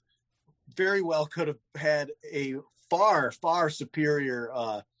field very well could have had a far, far superior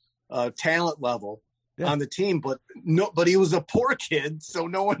talent level on the team, but he was a poor kid, so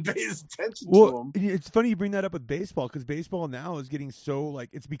no one pays attention to him. It's funny you bring that up with baseball, because baseball now is getting so like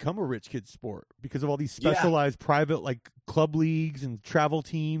it's become a rich kid sport because of all these specialized private like club leagues and travel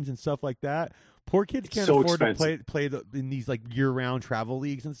teams and stuff like that. Poor kids can't afford to play in these like year-round travel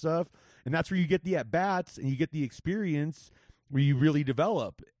leagues and stuff, and that's where you get the at-bats and you get the experience where you really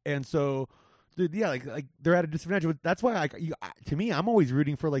develop. And so, like they're at a disadvantage. That's why, to me, I'm always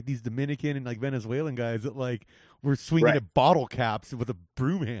rooting for like these Dominican and like Venezuelan guys that like were swinging at bottle caps with a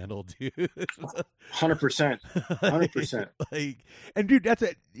broom handle, dude. 100%. Like, and dude, that's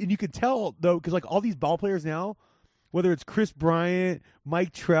it. And you can tell though, because like all these ball players now, whether it's Chris Bryant,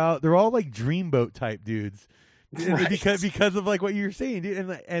 Mike Trout, they're all like dreamboat type dudes, because of like what you're saying, dude.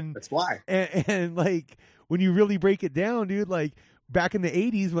 And that's why. And like when you really break it down, dude, like back in the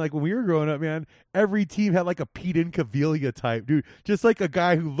 80s, when we were growing up, man, every team had like a Pete Incaviglia type, dude. Just like a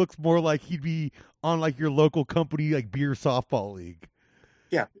guy who looks more like he'd be on like your local company, like beer softball league.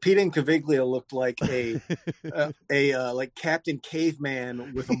 Yeah, Pete Incaviglia looked like a like Captain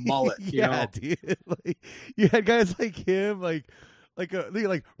Caveman with a mullet. Dude. Like, you had guys like him, like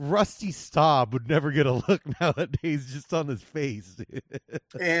Rusty Staub would never get a look nowadays, just on his face.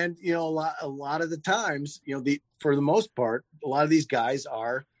 And a lot of the times, for the most part, a lot of these guys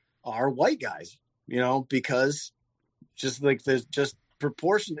are white guys, because just like there's just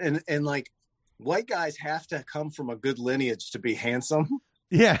proportion and like white guys have to come from a good lineage to be handsome.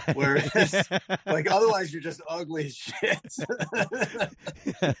 Yeah. Whereas like otherwise you're just ugly as shit.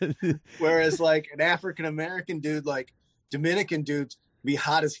 Whereas like an African American dude, like Dominican dudes, be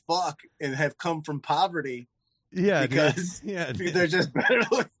hot as fuck and have come from poverty. Yeah, because they're just better.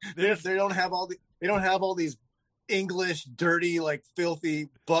 They don't have all these English dirty, like filthy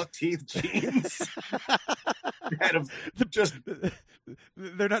buck teeth jeans.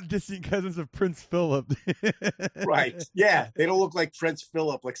 They're not distant cousins of Prince Philip. Right. Yeah. They don't look like Prince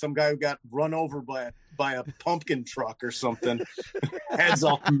Philip, like some guy who got run over by a pumpkin truck or something. Heads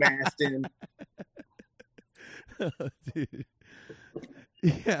all mashed in. Oh, dude.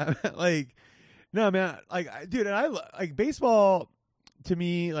 Yeah, like no, man, like dude, and I like baseball. To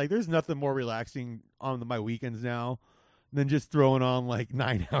me, like there's nothing more relaxing on my weekends now than just throwing on like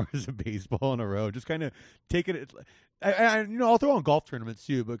 9 hours of baseball in a row. Just kind of taking it. I'll throw on golf tournaments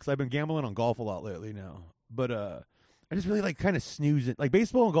too, because I've been gambling on golf a lot lately now. But I just really like kind of snoozing. Like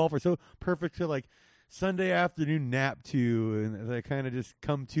baseball and golf are so perfect to like Sunday afternoon nap to, and I kind of just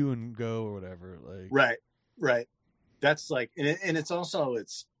come to and go or whatever. Like right. That's like, and it's also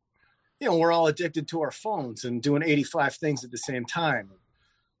we're all addicted to our phones and doing 85 things at the same time.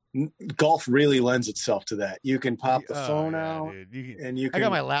 Golf really lends itself to that. You can pop the phone out, dude. and you can. I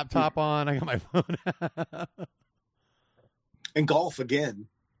got my laptop on. I got my phone. And golf again,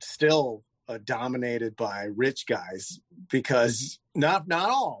 still dominated by rich guys, because not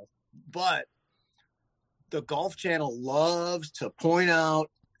all, but the Golf Channel loves to point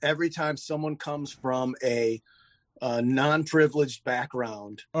out every time someone comes from a non-privileged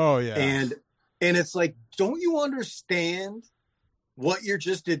background. Oh yeah, and it's like, don't you understand what you're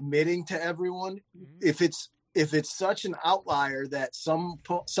just admitting to everyone? If it's such an outlier that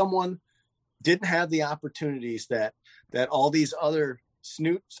someone didn't have the opportunities that all these other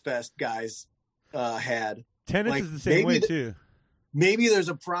snoots fest guys had. Tennis like, is the same way too. Maybe there's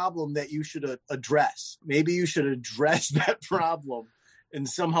a problem that you should address. Maybe you should address that problem and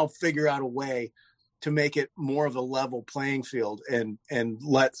somehow figure out a way to make it more of a level playing field, and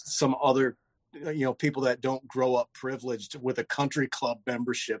let some other, people that don't grow up privileged with a country club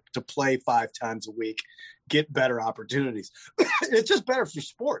membership to play 5 times a week get better opportunities. It's just better for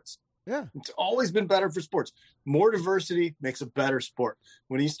sports. Yeah. It's always been better for sports. More diversity makes a better sport.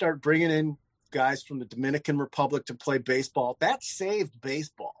 When you start bringing in guys from the Dominican Republic to play baseball, that saved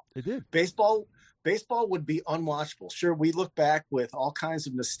baseball. It did. Baseball would be unwatchable. Sure, we look back with all kinds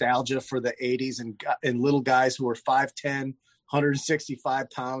of nostalgia for the 80s and little guys who were 5'10", 165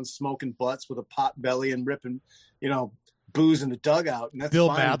 pounds, smoking butts with a pot belly and ripping, booze in the dugout. And that's Bill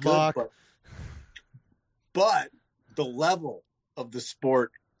fine, Madlock. good, but the level of the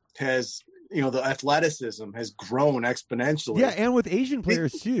sport has, the athleticism has grown exponentially. Yeah, and with Asian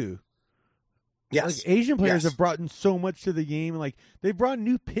players too. Yes. Like, Asian players have brought in so much to the game. Like, they brought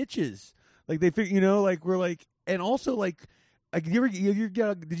new pitches. Like, they figure, we're like, and also like did you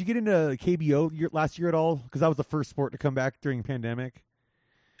get into KBO last year at all? Because that was the first sport to come back during pandemic.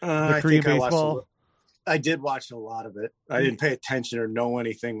 The Korean baseball. I did watch a lot of it. I didn't pay attention or know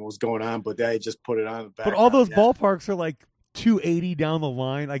anything was going on, but they just put it on the back. But all those ballparks are like 280 down the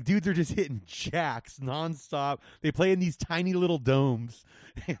line. Like, dudes are just hitting jacks nonstop. They play in these tiny little domes,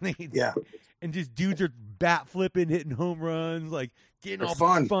 and and just dudes are bat flipping, hitting home runs, like getting all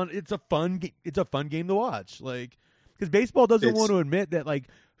fun. It's a fun game to watch. Like, because baseball doesn't want to admit that like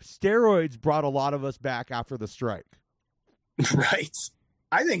steroids brought a lot of us back after the strike. Right.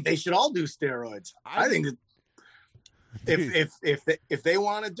 I think they should all do steroids. I think that if they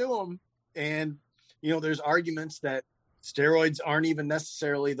want to do them, and there's arguments that steroids aren't even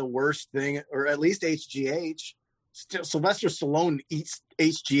necessarily the worst thing, or at least HGH. Sylvester Stallone eats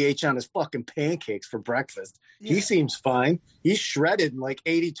HGH on his fucking pancakes for breakfast. Yeah. He seems fine. He's shredded in like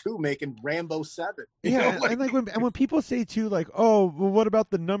 82 making Rambo 7. And when people say too, like, oh, well, what about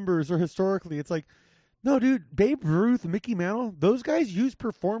the numbers or historically? It's like, no, dude, Babe Ruth, Mickey Mantle, those guys use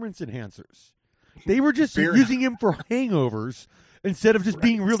performance enhancers. They were just using him for hangovers instead of just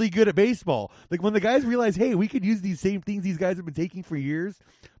being really good at baseball. Like, when the guys realize, hey, we could use these same things these guys have been taking for years,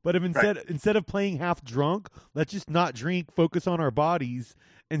 but if instead of playing half drunk, let's just not drink, focus on our bodies,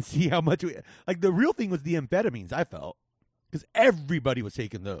 and see how much we... Like, the real thing was the amphetamines, I felt, because everybody was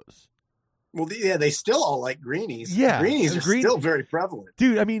taking those. Well, yeah, they still all like greenies. Yeah. Greenies are still very prevalent.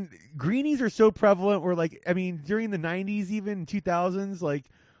 Dude, I mean, greenies are so prevalent where, like, I mean, during the 90s, even 2000s, like,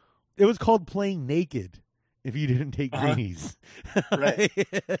 it was called playing naked if you didn't take greenies. Right.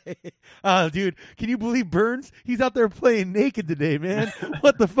 Dude, can you believe Burns? He's out there playing naked today, man.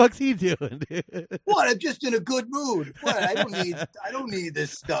 What the fuck's he doing, dude? What? I'm just in a good mood. What? I don't need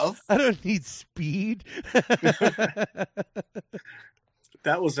this stuff. I don't need speed.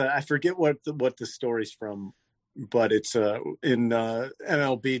 That was I forget what the story's from, but it's in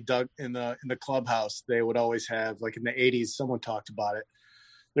MLB. Doug in the clubhouse, they would always have, like, in the 80s, someone talked about it.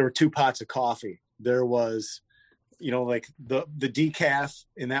 There were 2 pots of coffee. There was, like the decaf,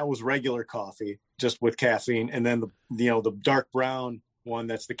 and that was regular coffee just with caffeine, and then the dark brown one,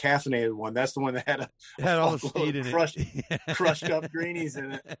 that's the caffeinated one. That's the one that had all the speed in it, crushed up greenies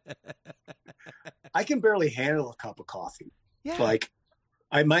in it. I can barely handle a cup of coffee. Yeah. Like,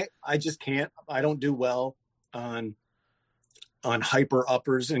 I just can't. I don't do well on hyper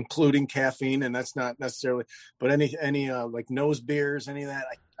uppers, including caffeine, and that's not necessarily. But any like nose beers, any of that,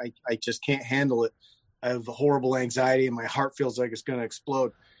 I just can't handle it. I have a horrible anxiety, and my heart feels like it's going to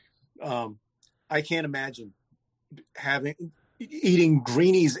explode. I can't imagine eating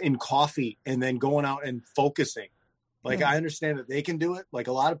greenies in coffee and then going out and focusing. Like, I understand that they can do it. Like,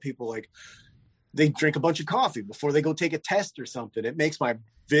 a lot of people, like, they drink a bunch of coffee before they go take a test or something. It makes my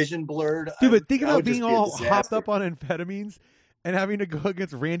vision blurred. Dude, but think about being all hopped up on amphetamines and having to go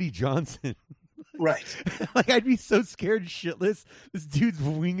against Randy Johnson. Right. Like, I'd be so scared shitless. This dude's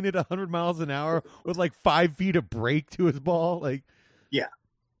winging it 100 miles an hour with like 5 feet of brake to his ball. Like, Yeah,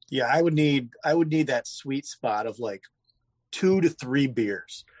 I would need that sweet spot of like 2 to 3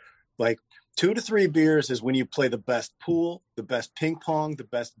 beers. Like 2 to 3 beers is when you play the best pool, the best ping pong, the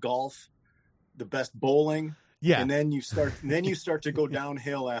best golf, the best bowling. yeah. And then you start to go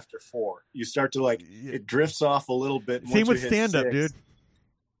downhill after 4. You start to like, it drifts off a little bit. Same with stand up, dude.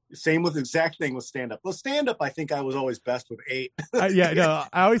 Same with exact thing with stand up. Well, stand up, I think I was always best with 8. Yeah, no,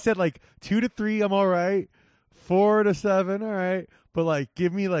 I always said like 2 to 3, I'm all right. 4 to 7, all right. But like,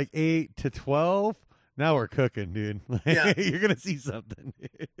 give me like 8 to 12. Now we're cooking, dude. Like, Yeah. You're gonna see something.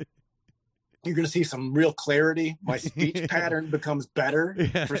 You're going to see some real clarity. My speech pattern becomes better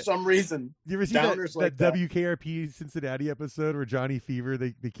for some reason. You ever see Downers that like that. WKRP Cincinnati episode where Johnny Fever,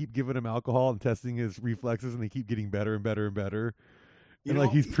 they keep giving him alcohol and testing his reflexes, and they keep getting better and better and better. You And know,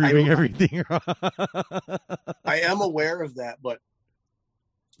 like he's proving everything wrong. I am aware of that, but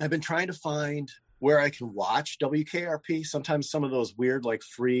I've been trying to find where I can watch WKRP. Sometimes some of those weird, like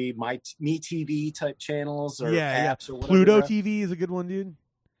free Me TV type channels or apps or whatever. Pluto TV is a good one, dude.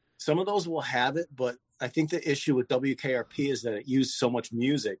 Some of those will have it, but I think the issue with WKRP is that it used so much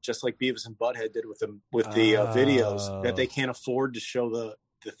music, just like Beavis and Butthead did with the videos, that they can't afford to show the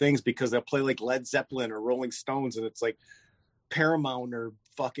things because they'll play like Led Zeppelin or Rolling Stones, and it's like Paramount or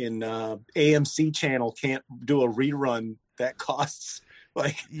fucking AMC channel can't do a rerun that costs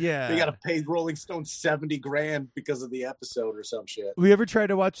like they got to pay Rolling Stones $70,000 because of the episode or some shit. We ever tried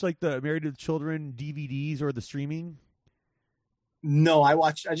to watch like the Married with Children DVDs or the streaming? No,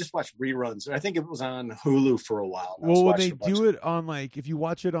 I just watched reruns. I think it was on Hulu for a while. Well, when they do it on like, if you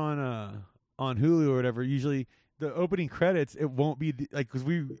watch it on Hulu or whatever, usually the opening credits, it won't be like, because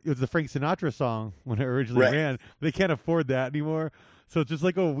it was the Frank Sinatra song when it originally ran. But they can't afford that anymore. So it's just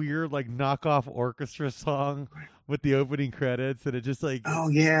like a weird like knockoff orchestra song with the opening credits, and it just like, oh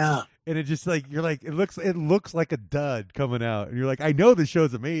yeah, and it just like, you're like, it looks like a dud coming out, and you're like, I know the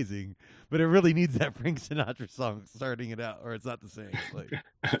show's amazing, but it really needs that Frank Sinatra song starting it out, or it's not the same.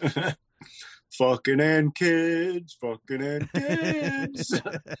 Like, fucking and kids.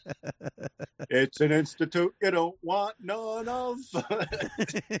 It's an institute you don't want none of.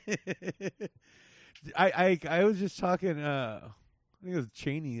 I was just talking. I think it was a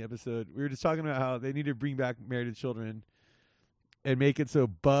Cheney episode. We were just talking about how they need to bring back Married with Children and make it so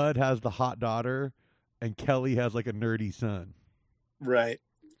Bud has the hot daughter and Kelly has like a nerdy son. Right.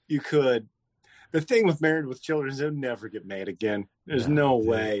 You could. The thing with Married with Children is it'll never get made again. There's no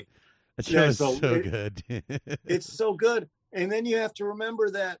way. That show is so good. It's so good. And then you have to remember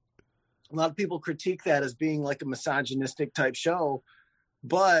that a lot of people critique that as being like a misogynistic type show.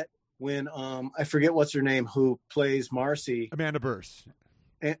 But when I forget what's her name, who plays Marcy, Amanda Burse,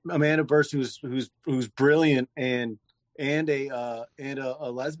 who's brilliant and a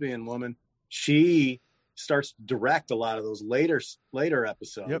lesbian woman, she starts to direct a lot of those later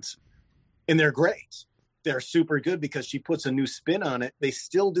episodes, and they're great. They're super good because she puts a new spin on it. They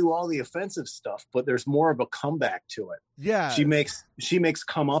still do all the offensive stuff, but there's more of a comeback to it. Yeah, she makes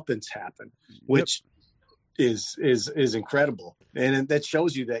comeuppance happen, which is incredible. And that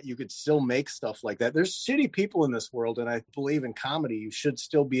shows you that you could still make stuff like that. There's shitty people in this world, and I believe in comedy you should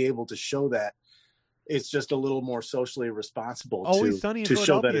still be able to show that. It's just a little more socially responsible. Always Sunny in to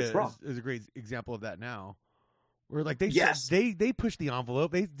show that Philadelphia it's wrong. is a great example of that now. Where like they push the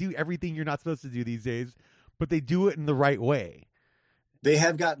envelope. They do everything you're not supposed to do these days, but they do it in the right way. They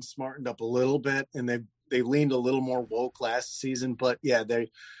have gotten smartened up a little bit, and they leaned a little more woke last season. But yeah,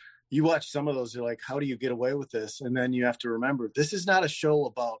 you watch some of those, you're like, how do you get away with this? And then you have to remember, this is not a show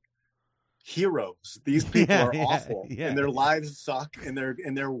about heroes. These people are awful, and their lives suck, and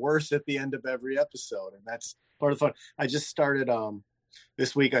they're worse at the end of every episode. And that's part of the fun. I just started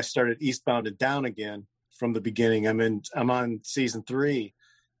this week. I started Eastbound and Down again from the beginning. I'm on season 3,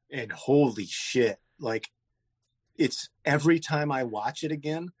 and holy shit! Like, it's every time I watch it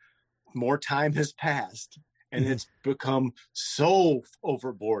again, more time has passed. And it's become so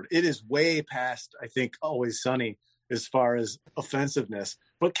overboard. It is way past, I think, Always Sunny as far as offensiveness.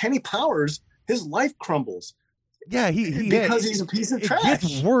 But Kenny Powers, his life crumbles. Yeah, he's a piece of trash. It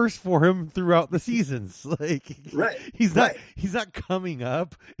gets worse for him throughout the seasons. Like, he's not coming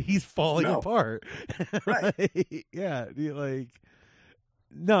up. He's falling apart. Right?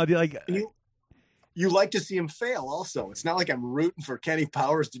 You like to see him fail also. It's not like I'm rooting for Kenny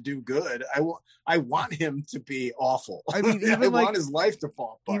Powers to do good. I want him to be awful. I mean, even I want his life to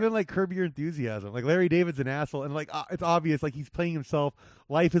fall apart. Even like Curb Your Enthusiasm. Like Larry David's an asshole, and like it's obvious, like he's playing himself.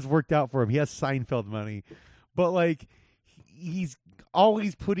 Life has worked out for him. He has Seinfeld money. But like he's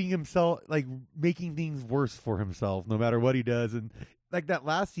always putting himself, like, making things worse for himself no matter what he does. And like that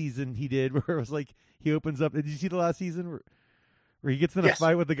last season he did where it was like he opens up. Did you see the last season where he gets in a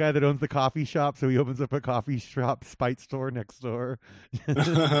fight with the guy that owns the coffee shop? So he opens up a coffee shop spite store next door.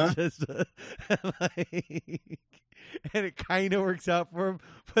 Just, like, and it kind of works out for him,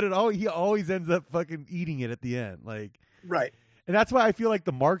 but he always ends up fucking eating it at the end. Like, right. And that's why I feel like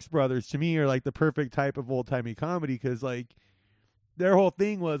the Marx Brothers to me are like the perfect type of old timey comedy, because like their whole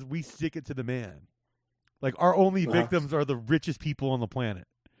thing was we stick it to the man. Like our only victims are the richest people on the planet.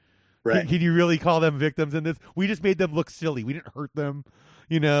 Right. Can you really call them victims in this? We just made them look silly. We didn't hurt them.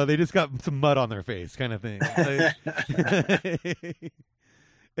 You know, they just got some mud on their face kind of thing. Like,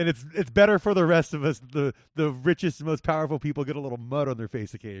 and it's better for the rest of us. The richest, most powerful people get a little mud on their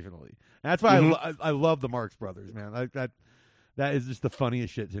face occasionally. And that's why I love the Marx Brothers, man. Like that is just the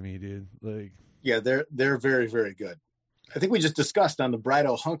funniest shit to me, dude. Like, yeah, they're very, very good. I think we just discussed on the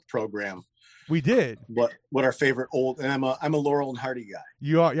Brido Hunk program. We did. What our favorite old, and I'm a Laurel and Hardy guy.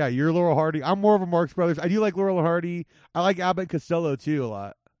 You are, yeah. You're Laurel Hardy. I'm more of a Marx Brothers. I do like Laurel and Hardy. I like Abbott and Costello too a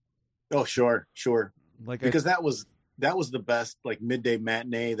lot. Oh, sure. Like because that was the best like midday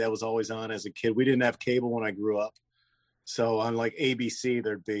matinee that was always on as a kid. We didn't have cable when I grew up, so on like ABC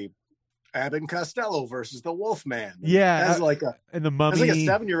there'd be Abbott and Costello versus the Wolfman. Yeah, as like and the Mummy. As like a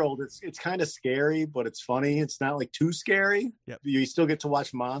 7-year-old, it's kind of scary, but it's funny. It's not like too scary. Yep. You still get to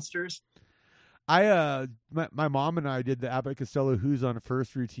watch monsters. My mom and I did the Abbott Costello Who's on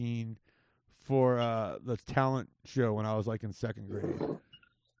First routine for the talent show when I was like in second grade.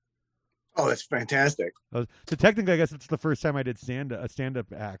 Oh, that's fantastic. So technically, I guess it's the first time I did a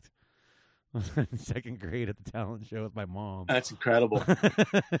stand-up act. In second grade at the talent show with my mom. That's incredible.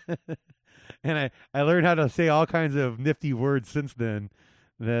 And I learned how to say all kinds of nifty words since then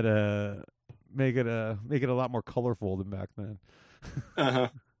that make it a lot more colorful than back then.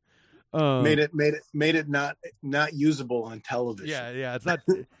 Made it not usable on television. Yeah, it's not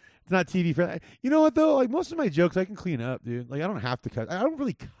TV friendly. You know what though? Like most of my jokes I can clean up, dude. Like I don't have to cuss. I don't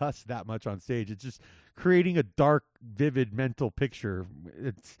really cuss that much on stage. It's just creating a dark, vivid mental picture.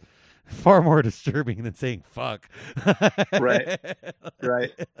 It's far more disturbing than saying fuck. Right.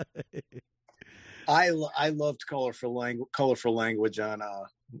 I loved colorful language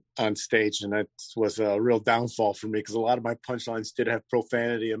on stage, and that was a real downfall for me because a lot of my punchlines did have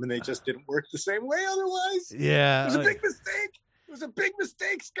profanity. I mean, they just didn't work the same way otherwise. Yeah, it was a big mistake. It was a big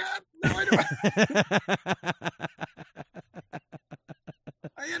mistake, Scott. No,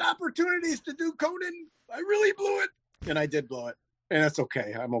 I had opportunities to do Conan. I really blew it, and I did blow it, and that's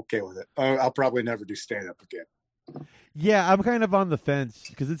okay. I'm okay with it. I'll probably never do stand up again. Yeah, I'm kind of on the fence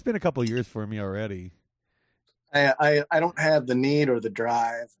because it's been a couple of years for me already. I don't have the need or the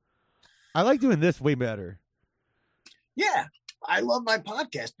drive. I like doing this way better. Yeah, I love my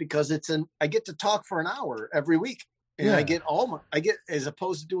podcast because I get to talk for an hour every week, and I get as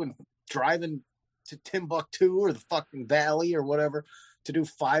opposed to driving to Timbuktu or the fucking Valley or whatever to do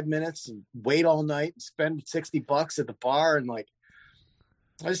 5 minutes and wait all night and spend $60 at the bar, and like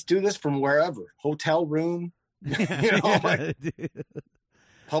I just do this from wherever, hotel room.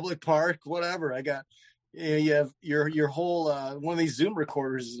 Public park, whatever. I got you have your whole one of these Zoom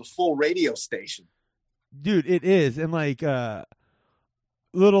recorders is a full radio station. Dude, it is. And like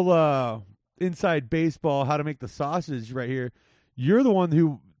little inside baseball, how to make the sausage right here. You're the one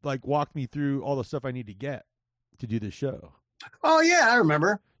who like walked me through all the stuff I need to get to do this show. Oh yeah, I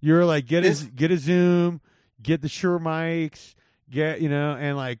remember. You're like get a Zoom, get the Shure mics,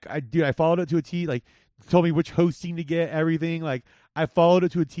 and like I followed it to a T, like told me which hosting to get, everything. Like I followed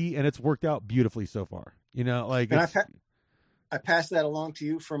it to a T, and it's worked out beautifully so far. Like I passed that along to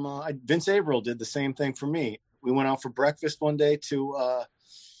you from Vince Averill did the same thing for me. We went out for breakfast one day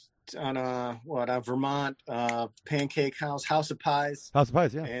on Vermont Pancake House of Pies,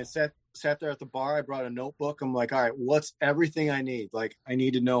 yeah, and sat there at the bar. I brought a notebook. I'm like, all right, what's everything I need? Like I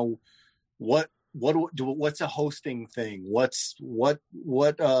need to know what's a hosting thing? What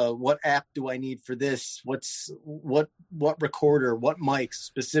app do I need for this? What recorder? What mics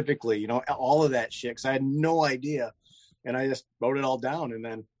specifically? All of that shit. Because I had no idea, and I just wrote it all down. And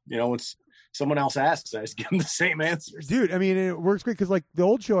then when someone else asks, I just give them the same answers. Dude, I mean, it works great because like the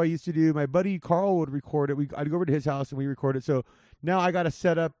old show I used to do, my buddy Carl would record it. I'd go over to his house and we record it. So now I got to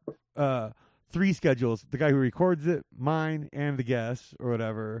set up 3 schedules: the guy who records it, mine, and the guests or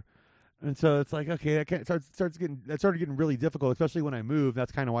whatever. And so it's like, okay, that started getting really difficult, especially when I moved.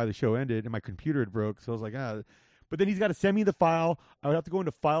 That's kind of why the show ended, and my computer had broke. So I was like, But then he's got to send me the file. I would have to go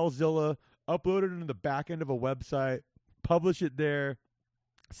into FileZilla, upload it into the back end of a website, publish it there,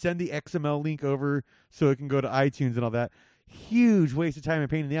 send the XML link over so it can go to iTunes and all that. huge waste of time and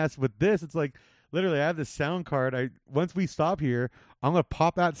pain in the ass. With this, it's like literally I have this sound card. Once we stop here, I'm gonna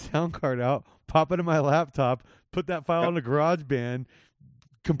pop that sound card out, pop it in my laptop, put that file in the GarageBand,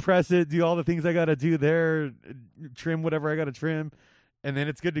 compress it, do all the things I gotta do there, trim whatever I gotta trim, and then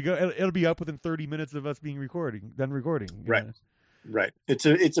it's good to go. It'll be up within 30 minutes of us being done recording. Right. Know? Right.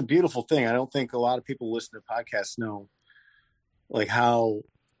 It's a beautiful thing. I don't think a lot of people listen to podcasts know like how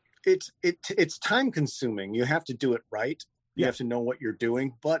it's time consuming. You have to do it right. You have to know what you're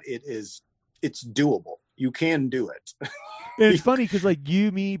doing, but it's doable. You can do it. And it's funny because like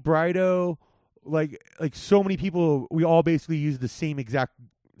you, me, Brido, like so many people, we all basically use the same exact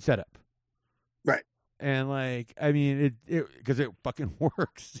setup. Right. And like, I mean, because it fucking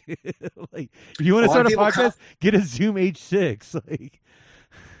works. Like, if you want to start a podcast, get a Zoom H6. Like,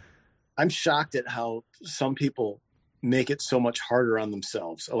 I'm shocked at how some people make it so much harder on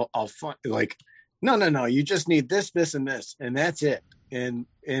themselves. I'll find like, no, you just need this, and this, and that's it. And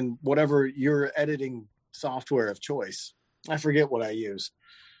whatever your editing software of choice, I forget what I use.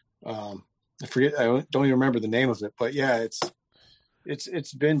 I don't even remember the name of it, but yeah,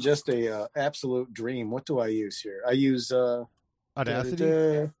 it's been just a absolute dream. What do I use here? I use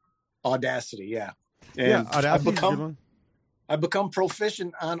Audacity. Audacity, yeah. And Audacity. I've become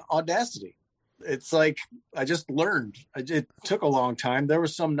proficient on Audacity. It's like I just learned. It took a long time. There were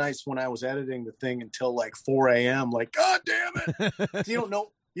some nights when I was editing the thing until like 4 a.m. Like, God damn it! You don't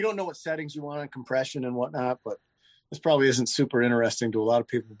know what settings you want on compression and whatnot. But this probably isn't super interesting to a lot of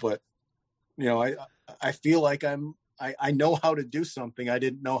people. But you know, I feel like I know how to do something I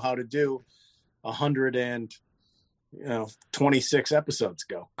didn't know how to do 126 episodes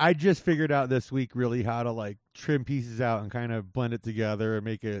ago. I just figured out this week really how to like trim pieces out and kind of blend it together and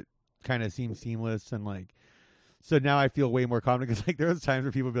make it kind of seem seamless. And like, so now I feel way more confident because like there was times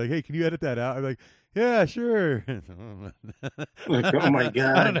where people would be like, hey, can you edit that out? I'm like, yeah, sure. Like, oh my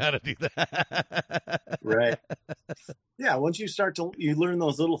God. I don't know how to do that. Right. Yeah. Once you you learn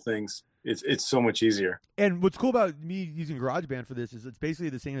those little things, it's so much easier. And what's cool about me using GarageBand for this is it's basically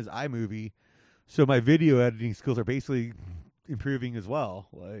the same as iMovie. So my video editing skills are basically improving as well.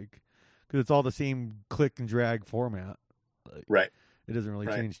 Like, cause it's all the same click and drag format. Like, right. It doesn't really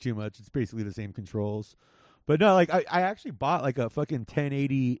change too much. It's basically the same controls. But no, like I actually bought like a fucking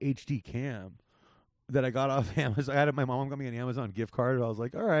 1080 HD cam that I got off Amazon. My mom got me an Amazon gift card. I was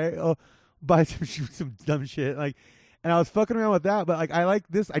like, all right, I'll buy some dumb shit. Like, and I was fucking around with that. But like, I like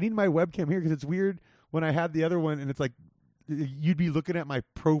this. I need my webcam here because it's weird when I had the other one and it's like you'd be looking at my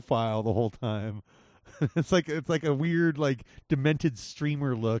profile the whole time. It's like a weird like demented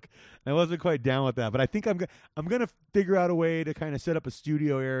streamer look. I wasn't quite down with that, but I think I'm gonna figure out a way to kind of set up a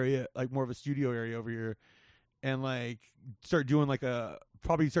studio area, like more of a studio area over here, and like start doing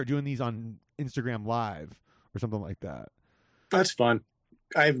these on Instagram Live or something like that. That's fun.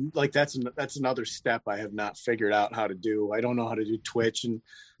 That's another step I have not figured out how to do. I don't know how to do Twitch, and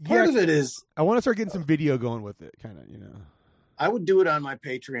part of it is I want to start getting some video going with it, kind of, you know. I would do it on my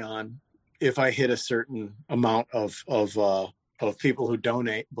Patreon if I hit a certain amount of people who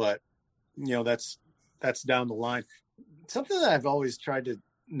donate, but you know, that's down the line. Something that I've always tried to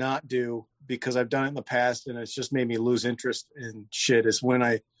not do because I've done it in the past and it's just made me lose interest in shit is when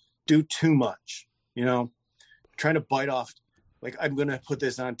I do too much, you know, trying to bite off, like, I'm going to put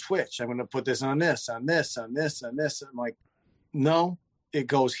this on Twitch. I'm going to put this on this. I'm like, no, it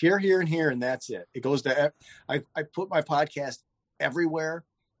goes here, and here, and that's it. It goes to, I put my podcast everywhere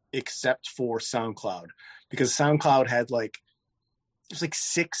except for SoundCloud, because SoundCloud had it's like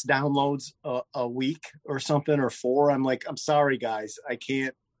 6 downloads a week or something, or 4. I'm like, I'm sorry guys, I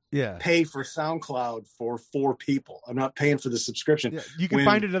can't pay for SoundCloud for 4 people. I'm not paying for the subscription. Yeah, you can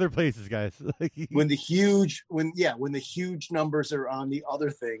find it in other places, guys. when the huge numbers are on the other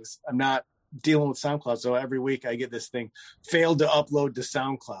things, I'm not dealing with SoundCloud. So every week I get this thing failed to upload to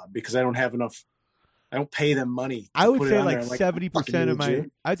SoundCloud because I don't have enough. I don't pay them money. I would say like 70% of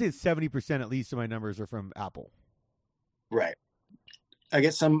I'd say 70% at least of my numbers are from Apple. Right. I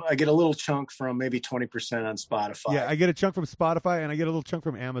get a little chunk from maybe 20% on Spotify. Yeah, I get a chunk from Spotify and I get a little chunk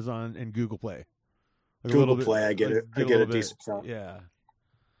from Amazon and Google Play. Like Google Play, I get a decent chunk. Yeah.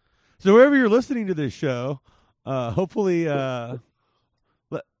 So wherever you're listening to this show, hopefully, hey,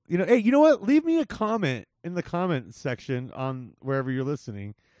 you know what? Leave me a comment in the comment section on wherever you're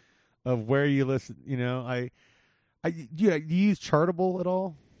listening. Of where you listen, you know, do you use Chartable at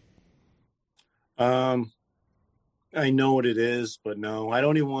all? I know what it is, but no, I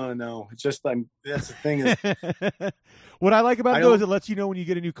don't even want to know. It's just that's the thing. What I like about it though is it lets you know when you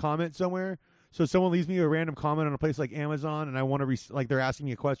get a new comment somewhere. So if someone leaves me a random comment on a place like Amazon, and I want to like they're asking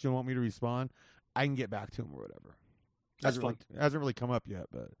me a question, and want me to respond, I can get back to them or whatever. That's fun. Hasn't really come up yet,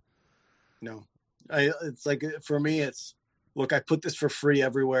 but no, it's like, for me, it's, look, I put this for free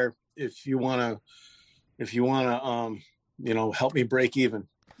everywhere. If you want to, help me break even.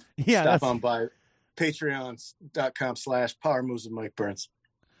 Yeah, stop on by patreon.com/Power Moves with Mike Burns.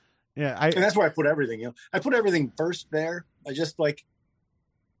 Yeah, and that's where I put everything. I put everything first there. I just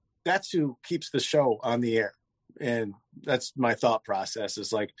that's who keeps the show on the air. And that's my thought process,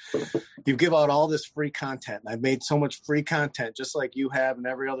 is like, you give out all this free content. I've made so much free content, just like you have and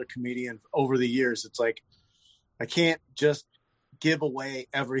every other comedian over the years. It's like, I can't just give away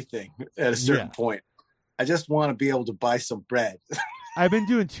everything at a certain point. I just want to be able to buy some bread. I've been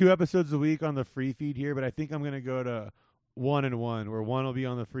doing 2 episodes a week on the free feed here, but I think I'm going to go to 1 and 1, where 1 will be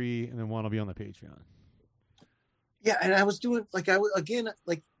on the free and then 1 will be on the Patreon. Yeah. And I was doing, like I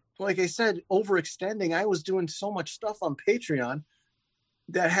said, overextending. I was doing so much stuff on Patreon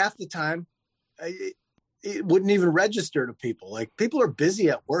that half the time it wouldn't even register to people. Like, people are busy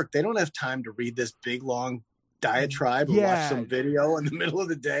at work. They don't have time to read this big, long diatribe or watch some video in the middle of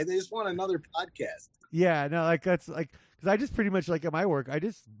the day. They just want another podcast. Yeah, no, that's because I just pretty much, at my work, I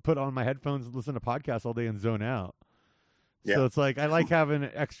just put on my headphones and listen to podcasts all day and zone out. Yeah. So it's like, I like having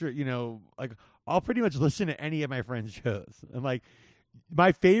extra, I'll pretty much listen to any of my friends' shows. And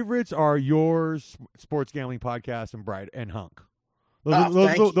my favorites are yours, Sports Gambling Podcast, and Bride and Hunk. Those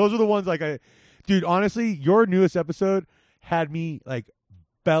are the ones dude, honestly, your newest episode had me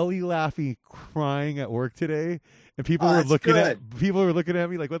belly laughing, crying at work today, and people were looking at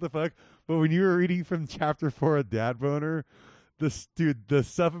me like, what the fuck? But when you were reading from chapter 4 of Dad Boner, the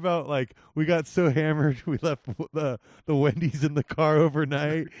stuff about we got so hammered we left the Wendy's in the car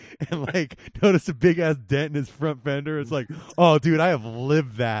overnight and noticed a big ass dent in his front fender. It's like, oh dude, I have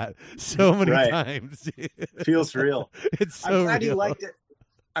lived that so many times. Feels real. It's so I'm glad real. he liked it.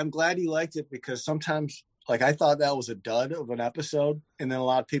 I'm glad he liked it, because sometimes I thought that was a dud of an episode, and then a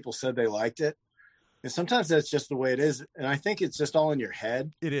lot of people said they liked it. And sometimes that's just the way it is. And I think it's just all in your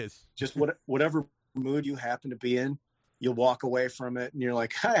head. It is. Just whatever mood you happen to be in, you'll walk away from it and you're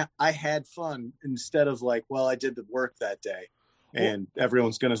like, I had fun, instead of well, I did the work that day. And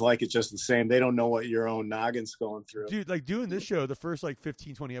everyone's going to like it just the same. They don't know what your own noggin's going through. Dude, doing this show, the first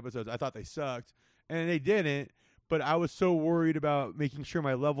 15, 20 episodes, I thought they sucked. And they didn't. But I was so worried about making sure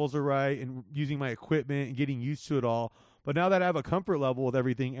my levels are right and using my equipment and getting used to it all. But now that I have a comfort level with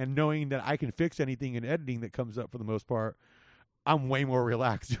everything and knowing that I can fix anything in editing that comes up for the most part, I'm way more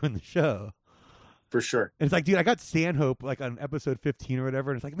relaxed doing the show. For sure. And it's dude, I got Stanhope on episode 15 or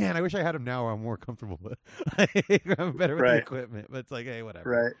whatever, and it's man, I wish I had him now where I'm more comfortable with. I'm better with the equipment, but it's hey, whatever.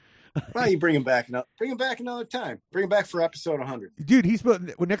 Right. Well, you bring him back another time. Bring him back for episode 100. Dude,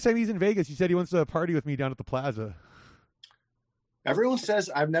 next time he's in Vegas, he said he wants to party with me down at the Plaza. Everyone says,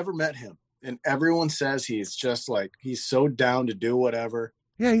 I've never met him, and everyone says he's just he's so down to do whatever.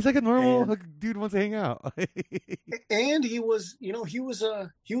 Yeah, he's a normal dude who wants to hang out. And he was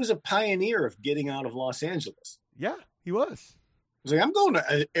a pioneer of getting out of Los Angeles. Yeah, he was. He was I'm going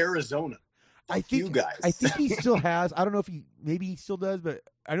to Arizona. I think you guys. I think he still has. I don't know if maybe he still does, but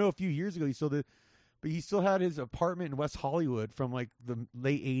I know a few years ago he still did. But he still had his apartment in West Hollywood from the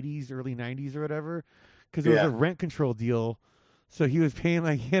late 80s, early 90s or whatever, because it was a rent control deal. So he was paying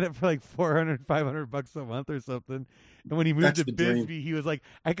he had it for $400, $500 a month or something. And when he moved to Bisbee, he was I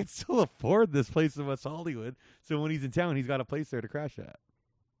could still afford this place in West Hollywood. So when he's in town, he's got a place there to crash at.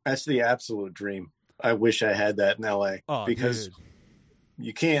 That's the absolute dream. I wish I had that in LA, because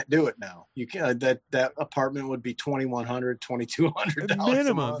you can't do it now. You can't. That apartment would be $2,100, $2,200 minimum,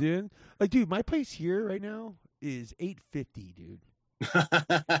 a month. Dude. Dude, my place here right now is $850, dude.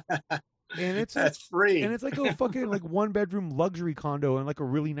 And that's free. And it's a fucking 1-bedroom luxury condo in a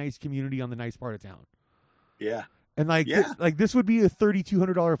really nice community on the nice part of town. Yeah. And this would be a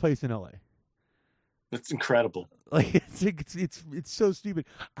 $3,200 place in LA. That's incredible. It's so stupid.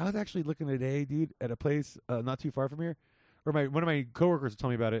 I was actually looking today, dude, at a place not too far from here, or one of my coworkers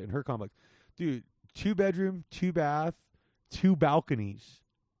told me about it in her complex. Dude, 2-bedroom, 2-bath, 2 balconies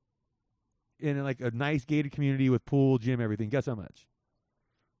in a nice gated community with pool, gym, everything. Guess how much?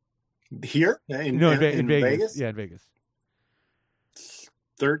 Here? In Vegas? Yeah, in Vegas.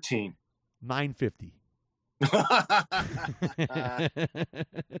 13. $950.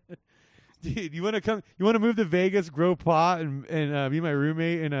 Dude, you want to come? You want to move to Vegas, grow pot, and be my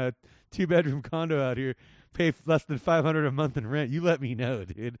roommate in a 2-bedroom condo out here? Pay less than $500 a month in rent. You let me know,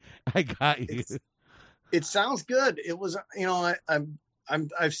 dude. I got you. It sounds good. It was,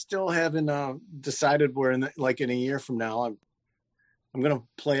 I still haven't decided where in a year from now I'm gonna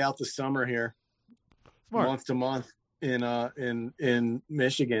play out the summer here, month to month in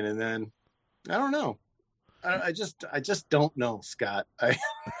Michigan, and then I don't know. I just don't know, Scott. I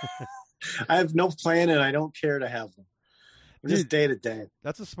have no plan, and I don't care to have them. I'm just day to day.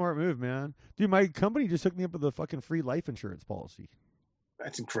 That's a smart move, man. Dude, my company just hooked me up with a fucking free life insurance policy.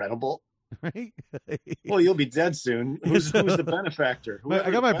 That's incredible. Right? Well, you'll be dead soon. Who's the benefactor?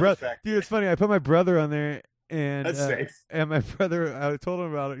 I got my brother. Dude, it's funny. I put my brother on there, and that's safe. And my brother, I told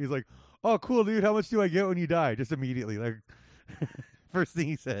him about it. He's like, "Oh, cool, dude. How much do I get when you die?" Just immediately, like, first thing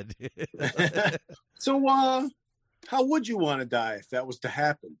he said. So, how would you want to die if that was to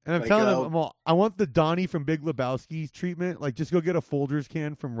happen? And I'm telling him, well, I want the Donnie from Big Lebowski's treatment. Like, just go get a Folgers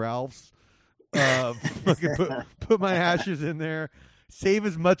can from Ralph's. Fucking put my ashes in there. Save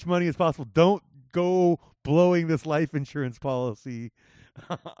as much money as possible. Don't go blowing this life insurance policy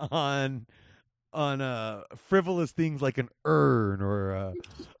on frivolous things like an urn or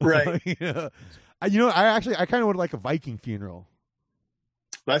right. I kind of would like a Viking funeral.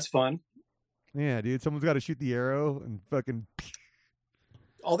 That's fun. Yeah, dude. Someone's got to shoot the arrow and fucking.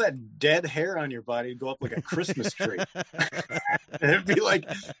 All that dead hair on your body would go up like a Christmas tree. And it'd be like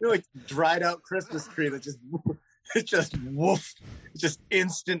dried out Christmas tree that just woof, just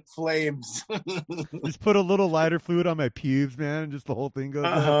instant flames. Just put a little lighter fluid on my pubes, man, and just the whole thing goes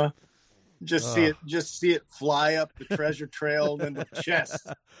up. Just see it fly up the treasure trail and then the chest.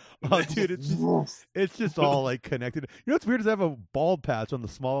 Oh, dude, it's just all like connected. You know what's weird is I have a bald patch on the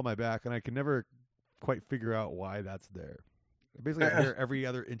small of my back, and I can never quite figure out why that's there. I basically have hair every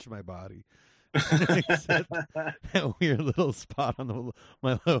other inch of my body. Except that weird little spot on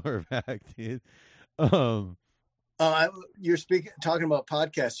my lower back, dude. You're talking about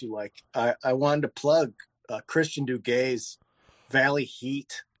podcasts you like. I wanted to plug Christian Duguay's Valley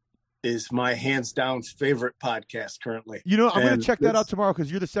Heat is my hands down favorite podcast currently. You know, I'm going to check that out tomorrow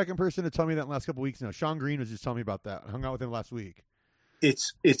because you're the second person to tell me that in the last couple of weeks now. Sean Green was just telling me about that. I hung out with him last week.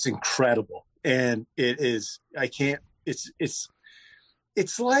 It's incredible. And it is, it's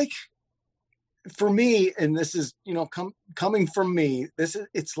like, for me, and this is, coming from me,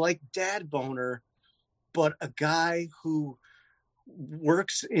 it's like Dad Boner, but a guy who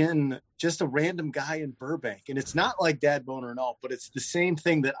works in just a random guy in Burbank. And it's not like Dad Boner and all, but it's the same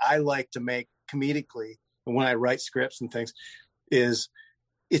thing that I like to make comedically. And when I write scripts and things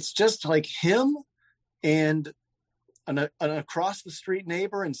it's just like him and an across the street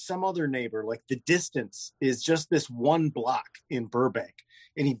neighbor and some other neighbor. Like the distance is just this one block in Burbank.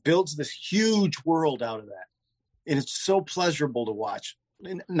 And he builds this huge world out of that. And it's so pleasurable to watch.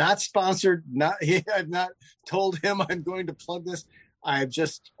 Not sponsored. I've not told him I'm going to plug this. I've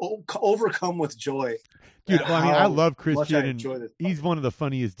just overcome with joy. Dude, I love Christian, and he's one of the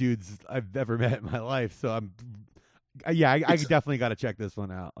funniest dudes I've ever met in my life. So I definitely got to check this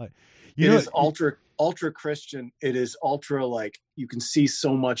one out. It is ultra Christian. It is ultra, like, you can see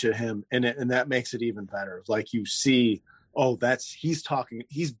so much of him, and that makes it even better. Like, you see, he's talking,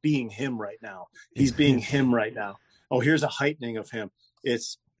 he's being him right now. He's being him right now. Oh, here's a heightening of him.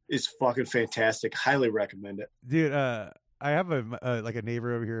 It's fucking fantastic. Highly recommend it, dude. I have a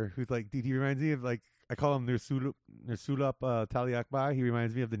neighbor over here who's like, dude, he reminds me of, like, I call him Nursulap Taliakbai. He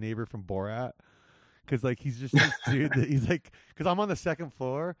reminds me of the neighbor from Borat, because like he's just this dude that he's like, because I'm on the second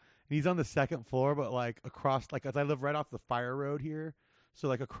floor and he's on the second floor, but like across, like, as I live right off the fire road here, so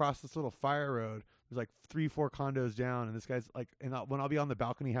like across this little fire road, there's like 3-4 condos down, and this guy's like, and when I'll be on the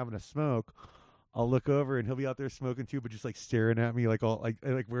balcony having a smoke, I'll look over and he'll be out there smoking too, but just like staring at me, like all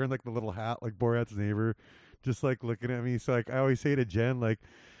like wearing like the little hat, like Borat's neighbor, just like looking at me. So like I always say to Jen, like,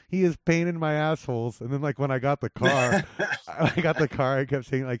 he is pain in my assholes. And then like when I got the car, I kept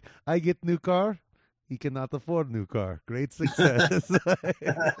saying like, I get new car, he cannot afford new car. Great success.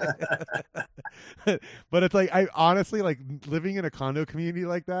 But it's like, I honestly, like, living in a condo community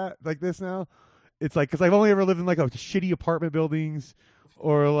like that, like this now, it's like, because I've only ever lived in like a shitty apartment buildings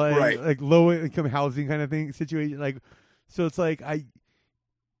or like low income housing kind of thing situation. Like, so it's like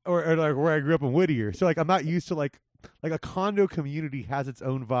or like where I grew up in Whittier. So like I'm not used to like a condo community has its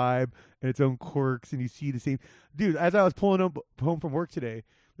own vibe and its own quirks, and you see the same dude. As I was pulling up home from work today,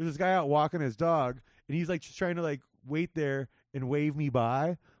 there's this guy out walking his dog, and he's like just trying to like wait there and wave me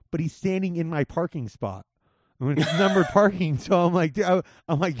by, but he's standing in my parking spot. When it's numbered parking, so I'm like, dude,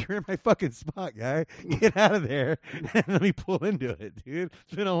 I'm like, you're in my fucking spot, guy. Get out of there and let me pull into it, dude.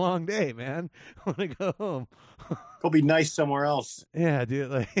 It's been a long day, man. I want to go home. Go be nice somewhere else. Yeah,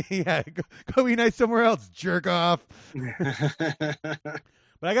 dude. Like, yeah, go be nice somewhere else, jerk off. But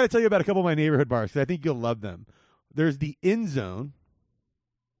I got to tell you about a couple of my neighborhood bars because I think you'll love them. There's the In Zone.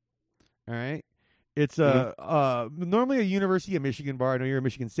 All right, it's normally a University of Michigan bar. I know you're a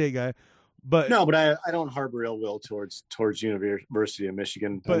Michigan State guy. But No, but I don't harbor ill will towards University of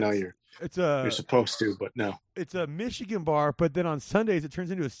Michigan. I but know it's you're a supposed to, but no. it's a Michigan bar, but then on Sundays it turns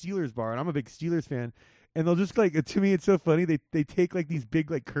into a Steelers bar, and I'm a big Steelers fan. And they'll just like, to me, it's so funny. They take like these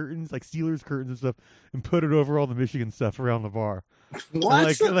big like curtains, like Steelers curtains and stuff, and put it over all the Michigan stuff around the bar.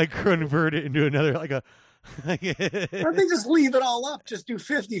 What? And like convert it into another like a. Why don't they just leave it all up? Just do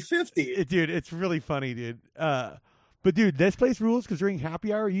 50-50. Dude, it's really funny, dude. But dude, this place rules because during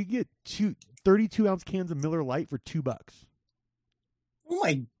happy hour you get 32-ounce cans of Miller Lite for $2. Oh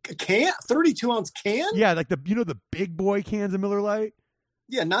my, can 32-ounce can? Yeah, like the big boy cans of Miller Lite.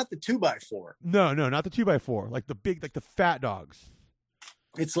 Yeah, not the 2x4. No, not the 2x4. Like the big, like the fat dogs.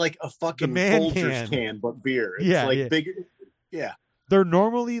 It's like a fucking man Folgers can, but beer. It's Yeah, like yeah. bigger. Yeah. They're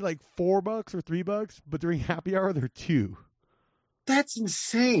normally like $4 or $3, but during happy hour they're $2. That's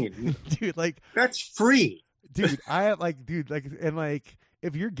insane. Dude, like That's free. dude,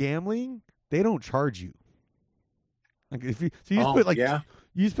 if you're gambling, they don't charge you. Like if you just put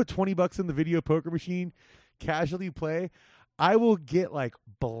you just put $20 in the video poker machine, casually play. I will get like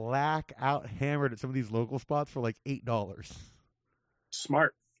blackout hammered at some of these local spots for like $8.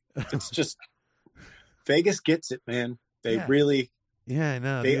 Smart. It's just Vegas gets it, man. They really. Yeah, I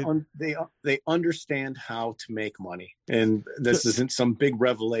know. They understand how to make money, and this isn't some big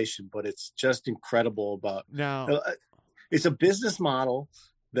revelation, but it's just incredible. It's a business model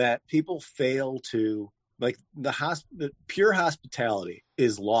that people fail to like. The pure hospitality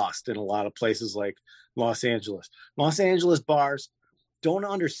is lost in a lot of places like Los Angeles. Los Angeles bars don't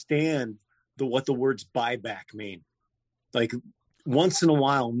understand what the words buyback mean. Like once in a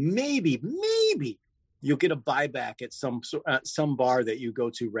while, maybe you'll get a buyback at some bar that you go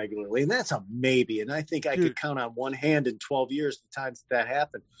to regularly, and that's a maybe. And I think I could count on one hand in 12 years the times that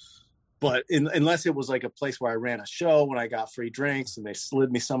happened. But unless it was like a place where I ran a show when I got free drinks and they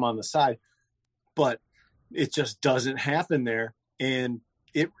slid me some on the side, but it just doesn't happen there, and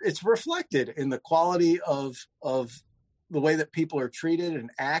it's reflected in the quality of the way that people are treated and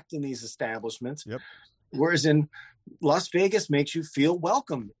act in these establishments. Yep. Whereas in Las Vegas makes you feel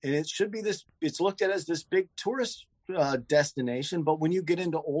welcome, and it should be it's looked at as this big tourist destination. But when you get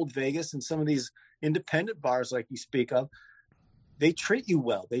into old Vegas and some of these independent bars like you speak of, they treat you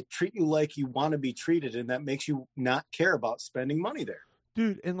well. They treat you like you want to be treated, and that makes you not care about spending money there.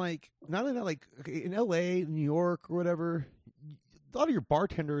 Dude, and like not only that, like in LA, New York, or whatever, a lot of your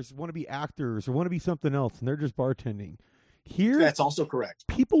bartenders want to be actors or want to be something else, and they're just bartending. Here, that's also correct.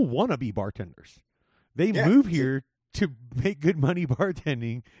 People want to be bartenders. They move here to make good money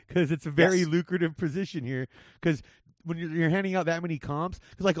bartending because it's a very lucrative position here. Because when you're handing out that many comps,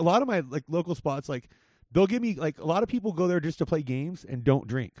 because like a lot of my like local spots, like they'll give me like a lot of people go there just to play games and don't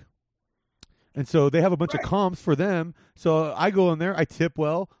drink. And so they have a bunch of comps for them. So I go in there, I tip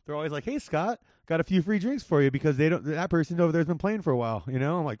well. They're always like, "Hey, Scott, got a few free drinks for you," because that person over there's been playing for a while. You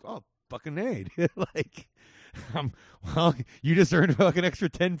know, I'm like, "Oh, fucking A." Like, well, you just earned like an extra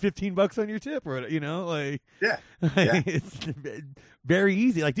 $10-15 on your tip, or it's very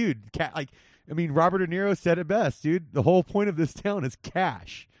easy. Like, dude, Robert De Niro said it best, dude. The whole point of this town is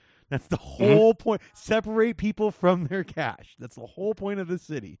cash. That's the whole point. Separate people from their cash. That's the whole point of this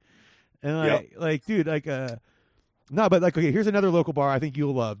city. And dude, here's another local bar I think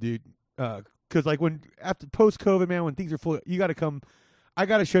you'll love, dude. Because like when after post COVID, man, when things are full, you got to come. I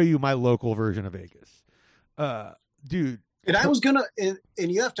got to show you my local version of Vegas, dude. And I was gonna, and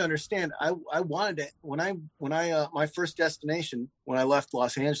you have to understand, I wanted to when I my first destination when I left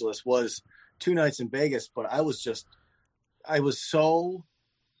Los Angeles was 2 nights in Vegas, but I was so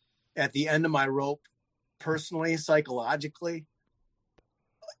at the end of my rope, personally, psychologically.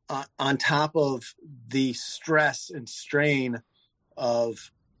 On top of the stress and strain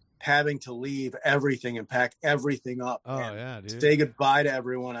of having to leave everything and pack everything up and say goodbye to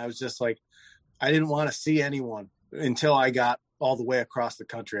everyone, I was just like, I didn't want to see anyone until I got all the way across the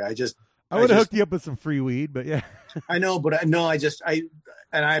country. I would have hooked you up with some free weed, but yeah. I know, but I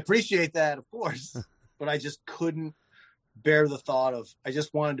appreciate that, of course, but I just couldn't bear the thought of, I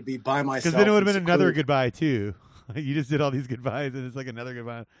just wanted to be by myself. Because then it would have been another goodbye too. You just did all these goodbyes, and it's like another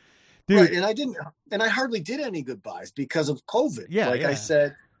goodbye, dude. Right, and I hardly did any goodbyes because of COVID.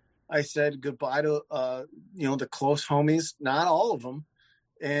 I said goodbye to the close homies, not all of them,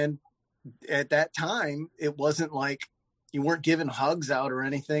 and at that time it wasn't like you weren't giving hugs out or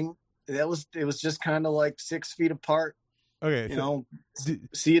anything. It was just kind of like 6 feet apart. Okay,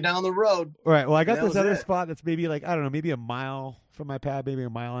 see you down the road. All right. Well, I got this other spot that's maybe like, I don't know, maybe a mile from my pad, maybe a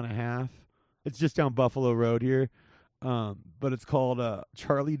mile and a half. It's just down Buffalo Road here, but it's called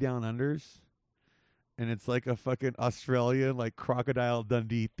Charlie Down Unders, and it's like a fucking Australian like Crocodile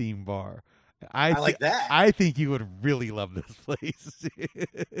Dundee theme bar. I like that. I think you would really love this place. Yeah,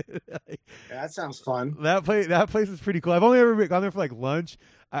 that sounds fun. That place is pretty cool. I've only ever gone there for like lunch,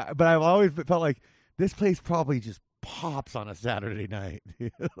 but I've always felt like this place probably just pops on a Saturday night.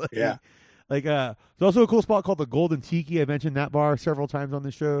 Yeah. Like there's also a cool spot called the Golden Tiki. I mentioned that bar several times on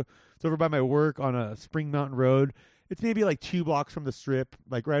the show. It's over by my work on a Spring Mountain Road. It's maybe like 2 blocks from the Strip,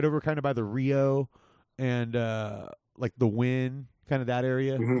 like right over kind of by the Rio and like the Wynn, kind of that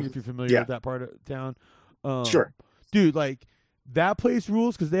area. Mhm. If you're familiar with that part of town. Sure. Dude, like that place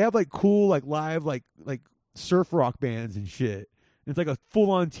rules because they have like cool like live like surf rock bands and shit. And it's like a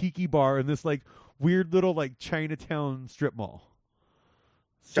full on tiki bar in this like weird little like Chinatown strip mall.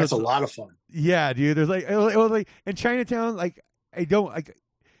 So That's a lot of fun. Yeah, dude. There's like it was like in Chinatown, like I don't like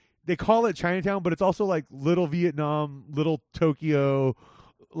they call it Chinatown, but it's also like little Vietnam, little Tokyo,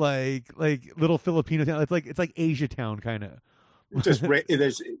 like little Filipino town. It's like Asia town kind of. Just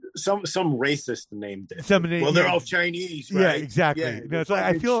there's some racist named it. Well, they're all Chinese, right? Yeah, exactly. Yeah, no, so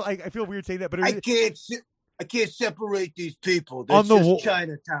I feel weird saying that, but I can't separate these people. On There's the just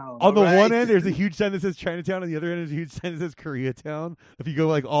Chinatown. on the right? one end, there's a huge sign that says Chinatown, and the other end is a huge sign that says Koreatown. If you go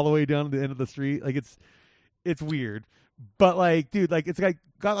like all the way down to the end of the street, like it's weird. But like, dude, like it's like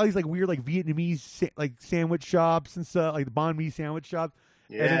got all these like weird like Vietnamese like sandwich shops and stuff, like the banh mi sandwich shop.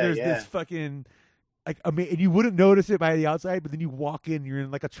 Yeah, And then there's this fucking like and you wouldn't notice it by the outside, but then you walk in, you're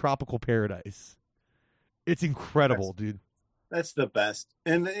in like a tropical paradise. It's incredible, dude. That's the best,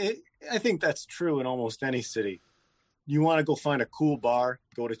 and I think that's true in almost any city. You want to go find a cool bar,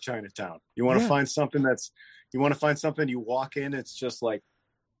 go to Chinatown. You want to find something you walk in, it's just like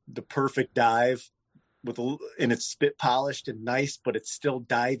the perfect dive and it's spit polished and nice, but it's still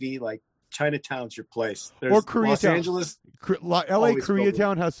divey. Like Chinatown's your place. Or Koreatown. Los Angeles. LA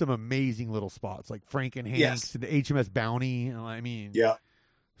Koreatown has some amazing little spots like Frank and Hank's and the HMS Bounty. I mean,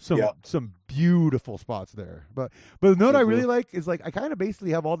 some beautiful spots there. But the note I really like is like I kind of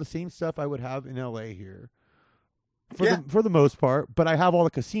basically have all the same stuff I would have in LA here for the most part. But I have all the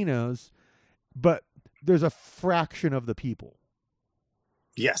casinos, but there's a fraction of the people.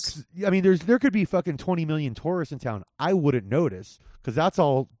 Yes. I mean, there could be fucking 20 million tourists in town. I wouldn't notice because that's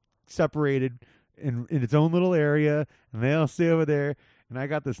all separated in its own little area, and they all stay over there. And I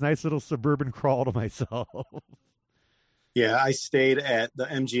got this nice little suburban crawl to myself. Yeah, I stayed at the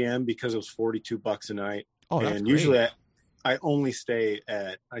MGM because it was $42 a night. Oh, that's and great. Usually I only stay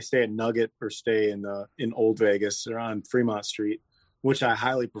at Nugget or stay in Old Vegas or on Fremont Street, which I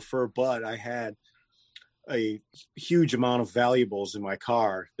highly prefer. But I had a huge amount of valuables in my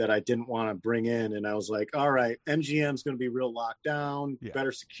car that I didn't want to bring in, and I was like, all right, MGM's going to be real locked down,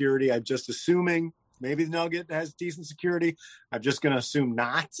 better security. I'm just assuming maybe the Nugget has decent security. I'm just going to assume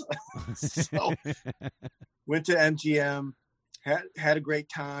not. So went to MGM, had a great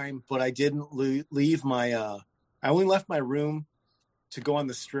time, but I didn't leave my I only left my room to go on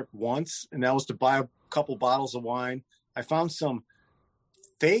the Strip once, and that was to buy a couple bottles of wine. I found some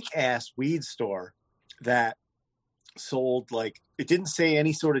fake ass weed store that sold like it didn't say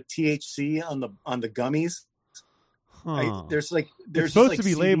any sort of THC on the gummies. Huh. There's supposed like to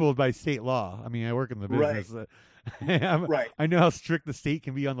be CBD. labeled by state law. I mean, I work in the business. Right. I know how strict the state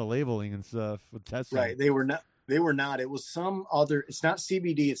can be on the labeling and stuff with testing. Right. They were not. It was some other. It's not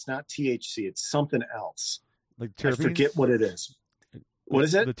CBD. It's not THC. It's something else. Like terpenes? I forget what it is. What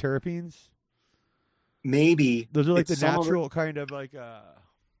is it? The terpenes? Maybe those are like the natural kind of like a.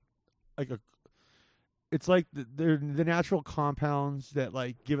 It's like they're the natural compounds that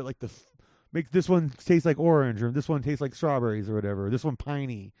like give it like make this one taste like orange or this one tastes like strawberries or whatever. This one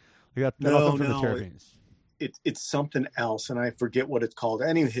piney. Like that all comes from the terpenes. It's something else, and I forget what it's called.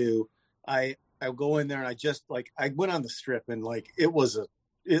 Anywho, I go in there and I went on the Strip and like it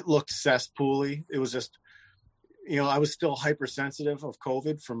looked cesspool-y. It was just, I was still hypersensitive of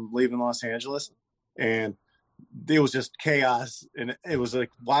COVID from leaving Los Angeles, and it was just chaos, and it was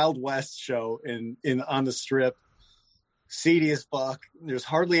like Wild West show on the Strip. Seedy as fuck. There's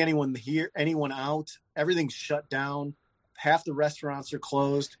hardly anyone here, anyone out. Everything's shut down. Half the restaurants are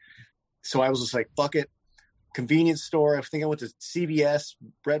closed. So I was just like, fuck it. Convenience store. I think I went to CVS,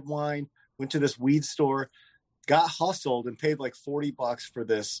 red wine, went to this weed store, got hustled and paid like $40 for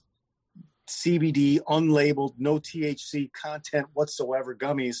this CBD, unlabeled, no THC content whatsoever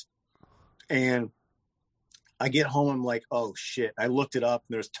gummies. And I get home, I'm like, oh shit. I looked it up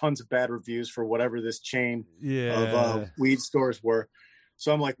and there's tons of bad reviews for whatever this chain of weed stores were.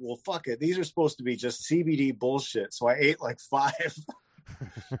 So I'm like, well, fuck it. These are supposed to be just CBD bullshit. So I ate like 5.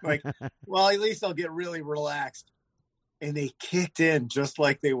 Like, well, at least I'll get really relaxed. And they kicked in just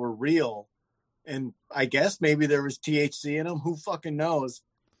like they were real. and I guess maybe there was THC in them. Who fucking knows?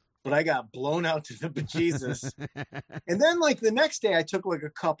 But I got blown out to the bejesus. And then like the next day I took like a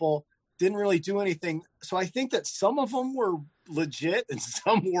couple, didn't really do anything. So I think that some of them were legit and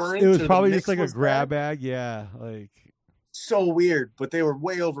some weren't. It was probably just like a grab bag. Yeah. Like so weird, but they were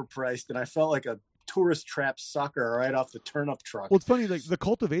way overpriced. And I felt like a tourist trap sucker right off the turnip truck. Well, it's funny. Like the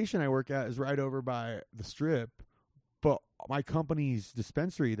cultivation I work at is right over by the Strip, but my company's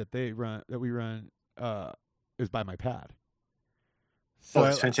dispensary that we run, is by my pad. So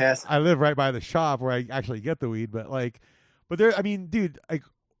it's fantastic. I live right by the shop where I actually get the weed, but there, I mean, dude, like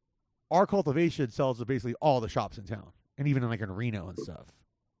our cultivation sells to basically all the shops in town, and even in like in Reno and stuff.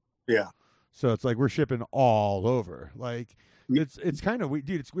 Yeah. So it's like we're shipping all over. Like it's kind of weird,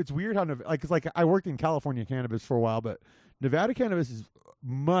 dude. It's weird how it's like I worked in California cannabis for a while, but Nevada cannabis is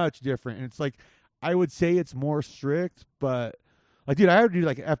much different, and it's like I would say it's more strict, but. Like, dude, I had to do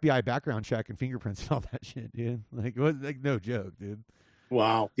like an FBI background check and fingerprints and all that shit, dude. Like, it was like no joke, dude.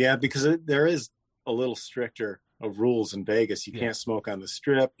 Wow. Yeah, because there is a little stricter of rules in Vegas. You can't smoke on the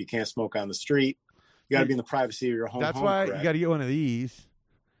Strip. You can't smoke on the street. You got to be in the privacy of your home. That's why correct? You got to get one of these.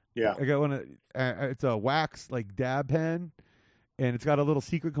 Yeah. I got one of it's a wax like dab pen, and it's got a little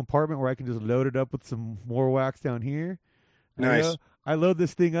secret compartment where I can just load it up with some more wax down here. Nice. I load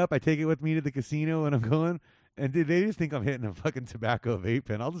this thing up. I take it with me to the casino when I'm going. And dude, they just think I'm hitting a fucking tobacco vape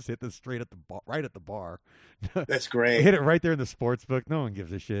pen. I'll just hit this straight at the bar, right at the bar. That's great. Hit it right there in the sports book. No one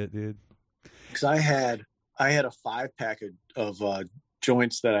gives a shit, dude. Because I had a 5-pack of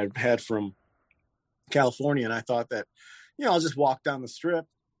joints that I had from California, and I thought that, I'll just walk down the Strip,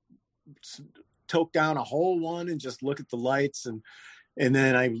 toke down a whole one, and just look at the lights, and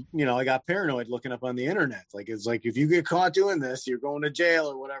then I got paranoid looking up on the internet. Like, it's like, if you get caught doing this, you're going to jail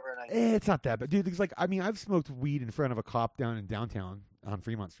or whatever. And it's not that bad, dude. It's like, I mean, I've smoked weed in front of a cop down in downtown on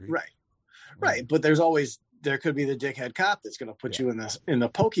Fremont Street. Right. But there could be the dickhead cop that's going to put you in the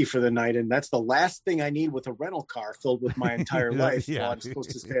pokey for the night. And that's the last thing I need with a rental car filled with my entire life while I'm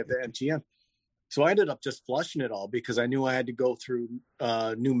supposed to stay at the MGM. So I ended up just flushing it all because I knew I had to go through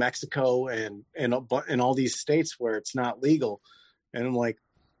New Mexico and all these states where it's not legal. And I'm like,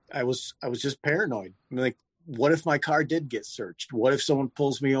 I was just paranoid. I'm like, what if my car did get searched? What if someone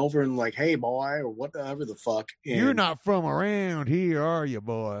pulls me over and like, hey, boy, or whatever the fuck? And you're not from around here, are you,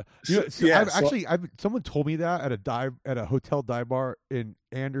 boy? Someone told me that at a hotel dive bar in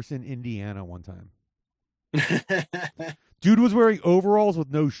Anderson, Indiana, one time. Dude was wearing overalls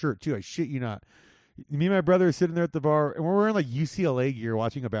with no shirt too. I shit you not. Me and my brother are sitting there at the bar, and we're wearing like UCLA gear,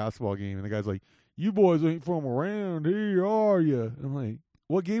 watching a basketball game. And the guy's like, "You boys ain't from around here, are you?" And I'm like,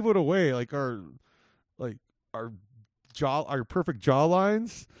 "What gave it away? Like our perfect jaw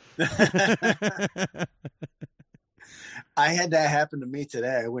lines." I had that happen to me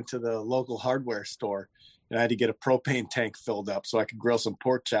today. I went to the local hardware store and I had to get a propane tank filled up so I could grill some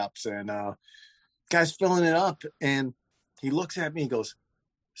pork chops. And guy's filling it up, and he looks at me and goes,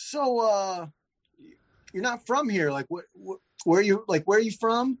 "So you're not from here? Like, where are you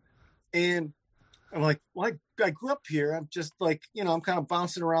from?" And I'm like, "Well, I grew up here. I'm just like, I'm kind of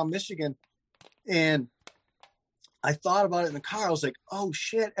bouncing around Michigan." And I thought about it in the car. I was like, "Oh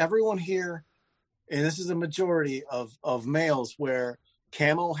shit, everyone here," and this is a majority of males, wear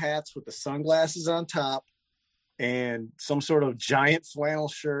camo hats with the sunglasses on top and some sort of giant flannel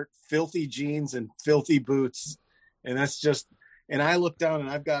shirt, filthy jeans, and filthy boots. And that's just, and I look down and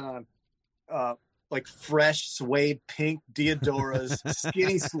I've got on like fresh suede pink Diodoras,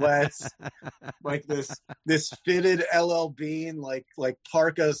 skinny sweats, like this fitted LL Bean, like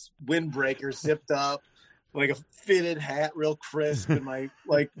parka's windbreaker zipped up, like a fitted hat, real crisp, and my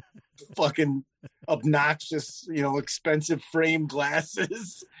like fucking obnoxious, expensive frame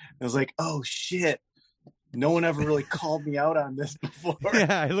glasses. I was like, oh shit. No one ever really called me out on this before.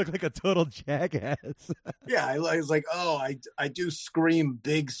 Yeah, I look like a total jackass. Yeah, I was like, oh, I do scream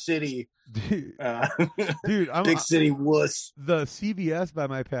big city. Dude, I'm big city wuss. The CVS by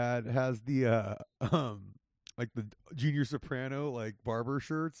my pad has the like the Junior Soprano like barber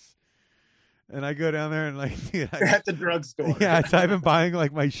shirts. And I go down there and like at the drugstore. Yeah, so I've been buying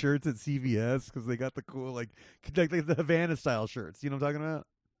like my shirts at CVS because they got the cool like the Havana style shirts. You know what I'm talking about?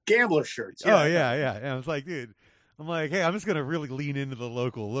 Gambler shirts. Yeah. Oh yeah. And I was like, dude, I'm like, hey, I'm just gonna really lean into the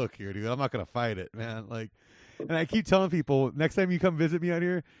local look here, dude. I'm not gonna fight it, man. Like, and I keep telling people next time you come visit me out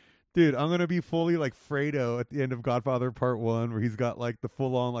here, dude, I'm gonna be fully like Fredo at the end of Godfather Part 1, where he's got like the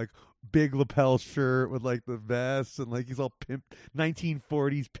full on like big lapel shirt with like the vest and like he's all pimped,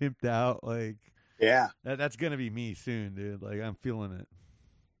 1940s pimped out. Like, yeah, that's gonna be me soon, dude. Like, I'm feeling it.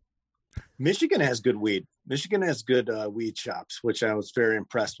 Michigan has good weed. Michigan has good weed shops, which I was very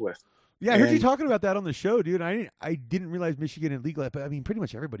impressed with. Yeah, I heard you And talking about that on the show, dude. I didn't realize Michigan had legalized, but I mean, pretty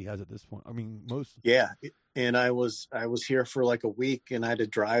much everybody has at this point. I mean, most. yeah, and I was here for like a week, and I had to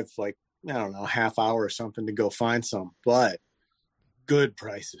drive like, I don't know, half hour or something to go find some, but good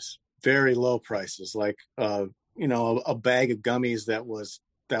prices, very low prices. Like, a bag of gummies that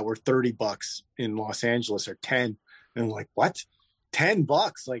were $30 in Los Angeles or 10. And I'm like, what?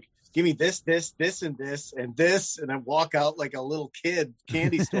 $10? Like, give me this, and this, and this. And I walk out like a little kid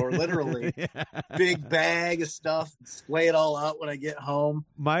candy store, literally. Yeah. Big bag of stuff, display it all out when I get home.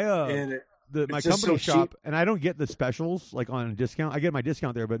 My And my it's just company so shop, cheap. and I don't get the specials like on a discount. I get my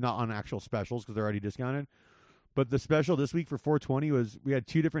discount there, but not on actual specials because they're already discounted. But the special this week for 420 was we had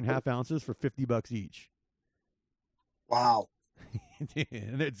 2 different half ounces for $50 each. Wow.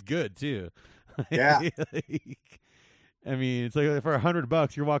 And it's good too. Yeah. I mean, it's like for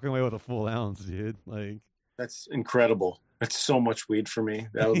 $100, you're walking away with a full ounce, dude. Like, That's incredible. That's so much weed for me.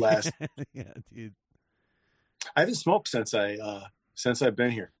 That would last. Yeah, dude. I haven't smoked since I've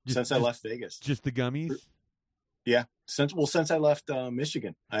been here, since I left Vegas. Just the gummies? Yeah. Since I left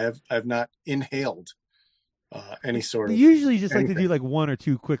Michigan, I have not inhaled any sort of. Usually just like to anything. do like 1 or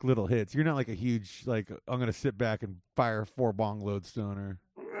 2 quick little hits. You're not like a huge, like, I'm going to sit back and fire 4 bong load stoner.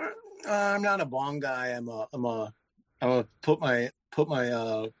 I'm not a bong guy. I'm a put my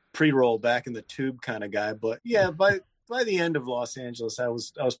pre-roll back in the tube kind of guy. But yeah, by the end of Los Angeles, I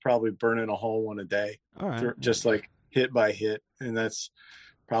was probably burning a whole one a day. All right. Just like hit by hit. And that's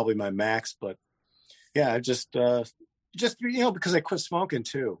probably my max. But yeah, I just because I quit smoking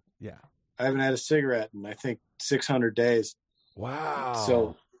too. Yeah. I haven't had a cigarette in, I think, 600 days.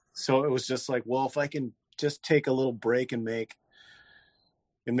 Wow. So it was just like, well, if I can just take a little break and make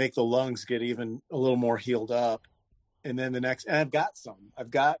the lungs get even a little more healed up. And then and I've got some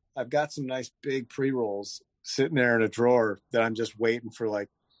nice big pre-rolls sitting there in a drawer that I'm just waiting for. Like,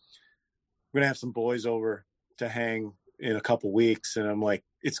 I'm going to have some boys over to hang in a couple weeks. And I'm like,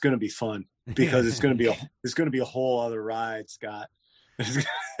 it's going to be fun because it's going to be a whole other ride, Scott.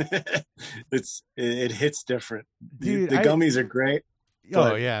 It hits different. Dude, the gummies are great.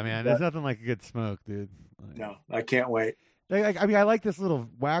 Oh yeah, man. There's nothing like a good smoke, dude. Like, no, I can't wait. I mean, I like this little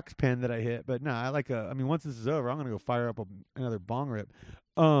wax pen that I hit, but no, once this is over, I'm gonna go fire up another bong rip.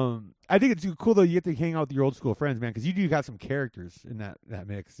 I think it's cool though. You get to hang out with your old school friends, man, because you do got some characters in that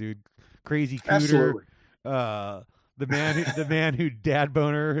mix, dude. Crazy Cooter, Absolutely. the man who Dad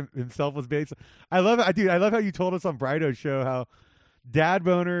Boner himself was based. I love it, dude. I love how you told us on Brido's show how Dad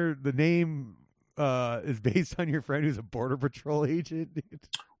Boner, the name, is based on your friend who's a Border Patrol agent, dude.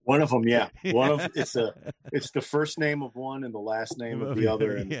 One of them, yeah. It's the first name of one and the last name of the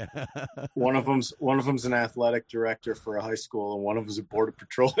other. And yeah. one of them's an athletic director for a high school, and one of them's a Border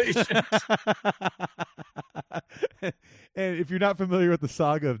Patrol agent. And if you're not familiar with the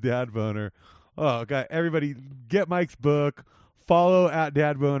saga of Dad Boner, oh god, everybody get Mike's book, follow at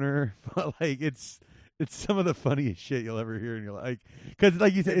Dad Boner. Like it's some of the funniest shit you'll ever hear in your life. Because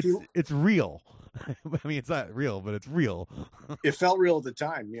like you said, it's real. I mean, it's not real, but it's real. It felt real at the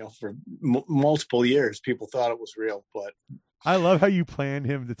time. For multiple years, people thought it was real. But I love how you planned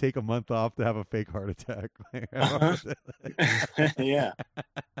him to take a month off to have a fake heart attack. Yeah,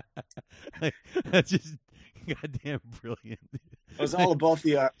 that's just goddamn brilliant. I was all about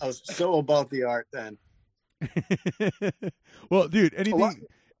the art. I was so about the art then. Well, dude,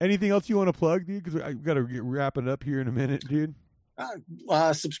 anything else you want to plug, dude? Because I got to wrap it up here in a minute, dude.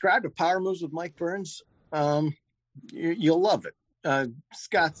 Subscribe to Power Moves with Mike Burns. You'll love it.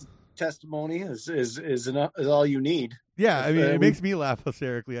 Scott's testimony is all you need. Yeah, I mean, it makes me laugh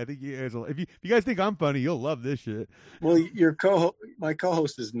hysterically. I think you guys will, if you guys think I'm funny, you'll love this shit. Well, my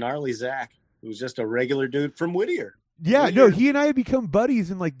co-host is Gnarly Zach, who's just a regular dude from Whittier. Yeah, no, he and I have become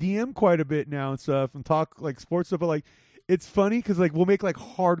buddies and like DM quite a bit now and stuff, and talk like sports stuff. But like, it's funny because like we'll make like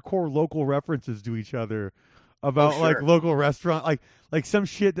hardcore local references to each other about like local restaurant, like some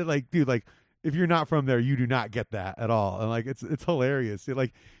shit that like, dude, like if you're not from there, you do not get that at all. And like it's hilarious,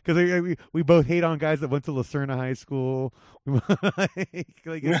 like because we both hate on guys that went to Lucerna High School.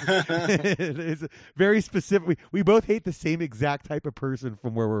 It's very specific. We both hate the same exact type of person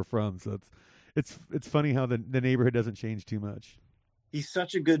from where we're from. So it's funny how the neighborhood doesn't change too much. He's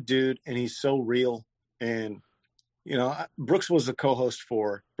such a good dude, and he's so real. And Brooks was the co-host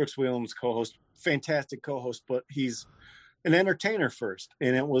for Brooks Wheelan's co-host, fantastic co-host, but he's an entertainer first,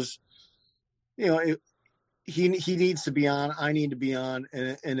 and it was. He needs to be on. I need to be on,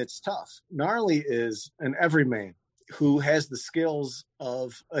 and it's tough. Gnarly is an everyman who has the skills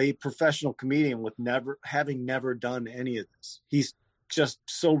of a professional comedian with having never done any of this. He's just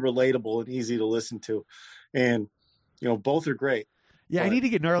so relatable and easy to listen to, and both are great. Yeah, I But- need to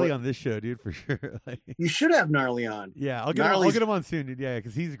get Gnarly but- on this show, dude, for sure. Like, You should have Gnarly on. yeah, I'll get him on soon, dude. Yeah,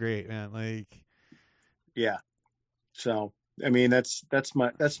 because he's great, man. Like, Yeah. So I mean, that's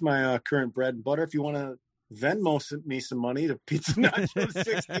my current bread and butter. If you want to Venmo me some money to Pizza Nacho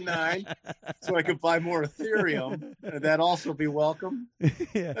 69, so I can buy more Ethereum, that'd also be welcome.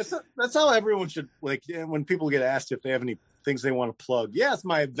 yeah. That's how everyone should, like, when people get asked if they have any things they want to plug. Yes,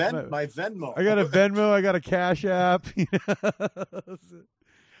 my Venmo. I got a Venmo. I got a Cash App. You know?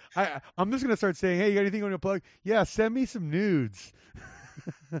 I'm just gonna start saying, "Hey, you got anything you want to plug? Yeah, send me some nudes."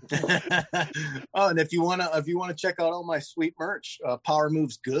 Oh, and if you want to check out all my sweet merch,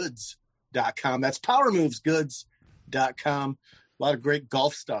 powermovesgoods.com. That's powermovesgoods.com. A lot of great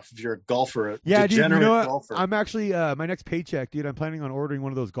golf stuff if you're a golfer, Yeah, dude. You degenerate know what? golfer. I'm actually my next paycheck, dude. I'm planning on ordering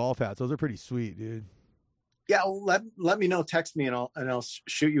one of those golf hats. Those are pretty sweet, dude. Yeah, well, let me know. Text me and I'll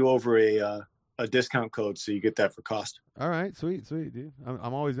shoot you over a discount code so you get that for cost. All right, sweet, dude.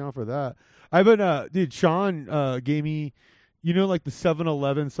 I'm always down for that. I've been, dude. Sean gave me, like the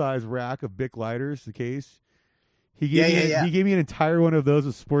 7-Eleven size rack of Bic lighters, the case. He gave me an entire one of those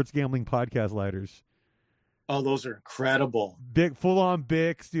with sports gambling podcast lighters. Oh, those are incredible. Big, full on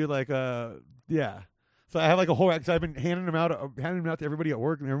Bics, dude. Like, yeah. So I have like a whole rack. So I've been handing them out to everybody at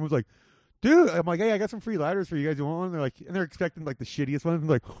work, and everyone's like, "Dude," I'm like, "Hey, I got some free lighters for you guys. You want one?" And they're like, and they're expecting like the shittiest ones. I'm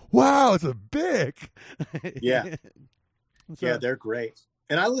like, "Wow, it's a Bic." Yeah. So, Yeah, they're great.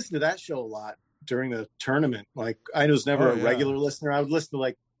 And I listened to that show a lot during the tournament. Like, I was never a regular listener. I would listen to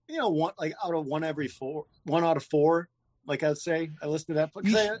like, one out of four. Like I would say, I listened to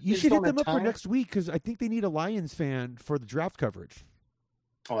that. You should hit them up for next week because I think they need a Lions fan for the draft coverage.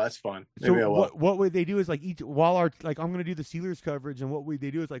 Oh, that's fun. Maybe so what would they do is like while I'm going to do the Steelers coverage, and what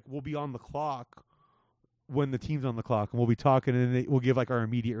they do is like we'll be on the clock when the team's on the clock, and we'll be talking, and then we'll give like our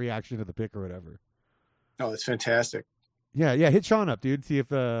immediate reaction to the pick or whatever. Oh, that's fantastic. Yeah, hit Sean up, dude. See if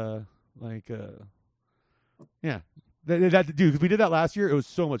that dude, because we did that last year. It was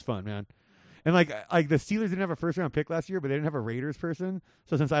so much fun, man. And like the Steelers didn't have a first round pick last year, but they didn't have a Raiders person.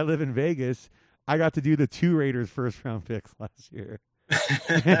 So since I live in Vegas, I got to do the 2 Raiders first round picks last year.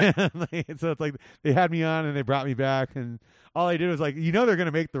 So it's like they had me on and they brought me back, and all I did was like, they're going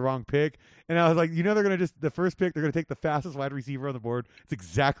to make the wrong pick, and I was like, they're going to just the first pick, they're going to take the fastest wide receiver on the board. It's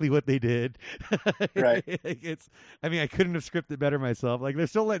exactly what they did. Right. I couldn't have scripted better myself. Like they're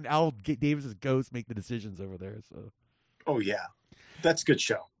still letting Al Davis's ghost make the decisions over there. So, oh yeah, that's a good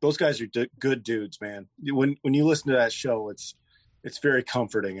show. Those guys are good dudes, man. When you listen to that show, it's very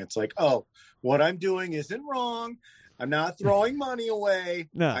comforting. It's like, oh, what I'm doing isn't wrong. I'm not throwing money away.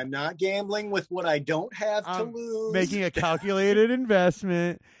 No. I'm not gambling with what I don't have to lose. Making a calculated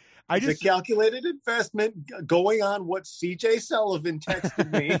investment. It's a calculated investment going on what CJ Sullivan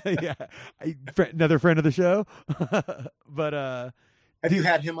texted me. Yeah. Another friend of the show. But have you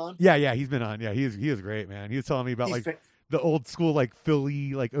had him on? Yeah, he's been on. Yeah, he is great, man. He was telling me about the old school like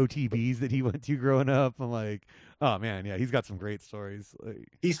Philly like OTBs that he went to growing up. I'm like, oh man, yeah, he's got some great stories.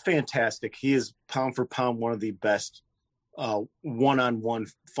 He's fantastic. He is pound for pound one of the best one-on-one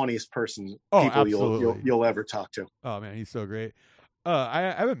funniest people you'll ever talk to. Oh man, he's so great.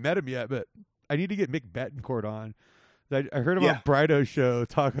 I haven't met him yet, but I need to get Mick Betancourt on. I heard him on Brido's show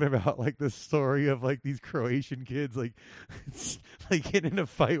talking about like the story of like these Croatian kids like getting in a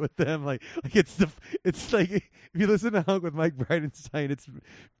fight with them. Like it's like if you listen to Hunk with Mike Bridenstine, it's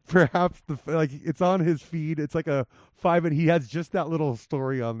perhaps it's on his feed. It's like a 5, and he has just that little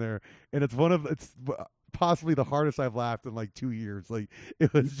story on there, and it's possibly the hardest I've laughed in like 2 years. Like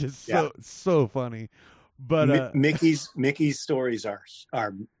it was just so funny. But Mickey's stories are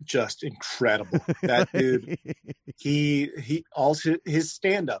just incredible. That dude, he also his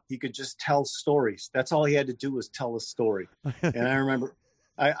stand up, he could just tell stories. That's all he had to do was tell a story. And I remember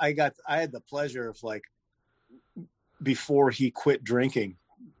I had the pleasure of like before he quit drinking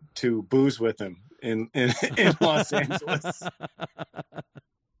to booze with him in Los Angeles.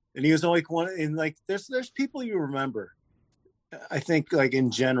 And he was like there's people you remember. I think like in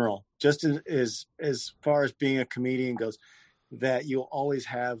general, just as far as being a comedian goes, that you'll always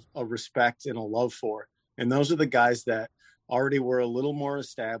have a respect and a love for. And those are the guys that already were a little more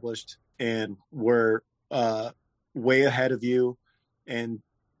established and were way ahead of you, and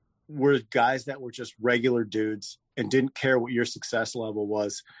were guys that were just regular dudes and didn't care what your success level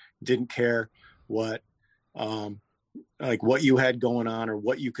was, didn't care what what you had going on or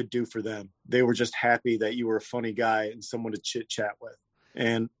what you could do for them. They were just happy that you were a funny guy and someone to chit chat with.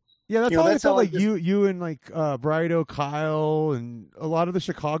 And yeah, that's how I felt like you and like Brido, Kyle, and a lot of the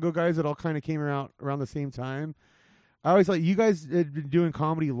Chicago guys that all kind of came around the same time. I always like you guys had been doing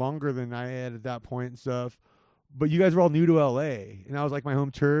comedy longer than I had at that point and stuff. but you guys were all new to LA, and I was like my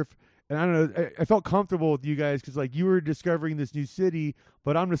home turf. And I don't know, I felt comfortable with you guys because like you were discovering this new city,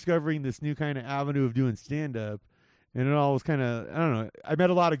 but I'm discovering this new kind of avenue of doing stand up, and it all was kind of, I don't know. I met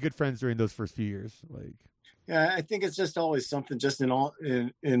a lot of good friends during those first few years. Like, yeah, I think it's just always something just in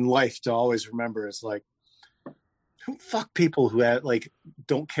life to always remember. It's like, who fuck people who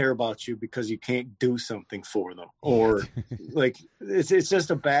don't care about you because you can't do something for them, or like it's just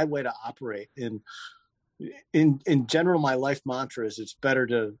a bad way to operate. And in general, my life mantra is it's better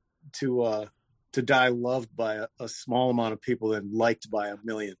to die loved by a small amount of people than liked by a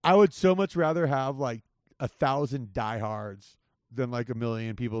million. I would so much rather have like 1,000 diehards than like a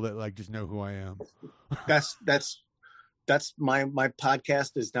million people that like just know who I am. That's my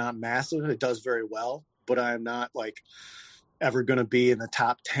podcast is not massive. It does very well, but I'm not like ever going to be in the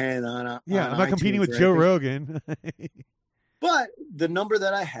top 10 on I'm not competing with Joe Rogan. But the number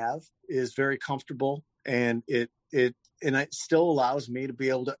that I have is very comfortable, and it still allows me to be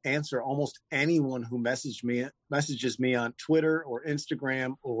able to answer almost anyone who messages me on Twitter or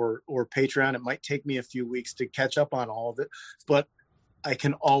Instagram or Patreon. It might take me a few weeks to catch up on all of it, but I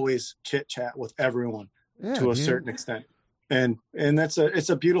can always chit chat with everyone to a certain extent. And it's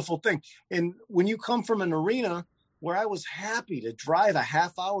a beautiful thing. And when you come from an arena where I was happy to drive a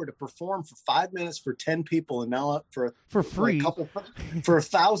half hour to perform for 5 minutes for 10 people, and now for free, for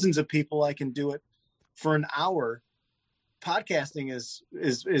thousands of people, I can do it for an hour. Podcasting is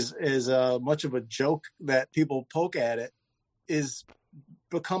much of a joke that people poke at it, is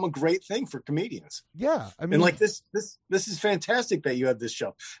become a great thing for comedians. Yeah. I mean, and like this is fantastic that you have this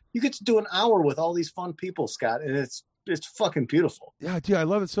show. You get to do an hour with all these fun people, Scott, and it's fucking beautiful. Yeah, dude, I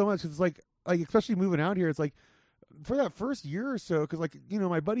love it so much. It's like especially moving out here, it's like for that first year or so, because like, you know,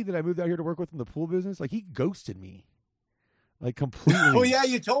 my buddy that I moved out here to work with in the pool business, like he ghosted me. Like completely. Oh yeah,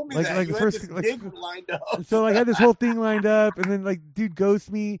 you told me that. Like you first, had this like, gig lined up. So like, I had this whole thing lined up, and then like, dude ghosts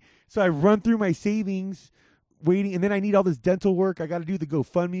me. So I run through my savings, waiting, and then I need all this dental work. I got to do the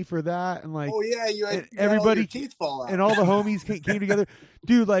GoFundMe for that, and like, oh yeah, you had everybody, all your teeth fall out, and all the homies came together,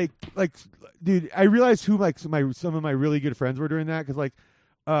 dude. Dude, I realized who like some of my really good friends were during that, because like,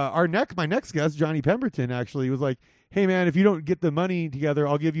 my next guest, Johnny Pemberton, actually was like, hey man, if you don't get the money together,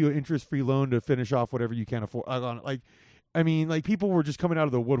 I'll give you an interest-free loan to finish off whatever you can't afford. Like. I mean, like people were just coming out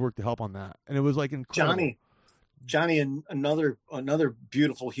of the woodwork to help on that, and it was like incredible. Johnny, and another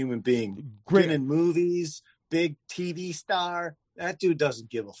beautiful human being. Great been in movies, big TV star. That dude doesn't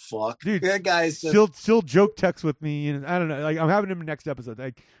give a fuck. Dude, that guy's still joke text with me, and I don't know. Like I'm having him next episode.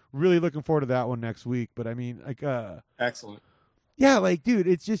 Like really looking forward to that one next week. But I mean, like, excellent. Yeah, like, dude,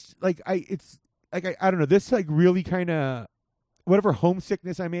 it's just like I don't know. This like really kind of whatever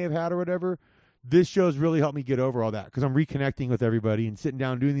homesickness I may have had or whatever. This show's really helped me get over all that, because I'm reconnecting with everybody and sitting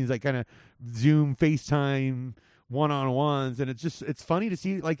down doing these like kind of Zoom, FaceTime one-on-ones, and it's funny to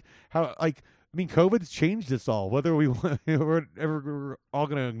see like how like I mean COVID's changed us all, whether we're all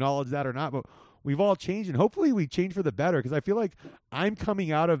going to acknowledge that or not, but we've all changed, and hopefully we change for the better, because I feel like I'm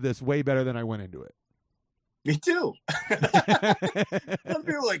coming out of this way better than I went into it. Me too. Some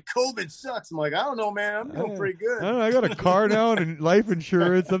people are like, COVID sucks. I'm like, I don't know, man. I'm doing pretty good. I got a car now and life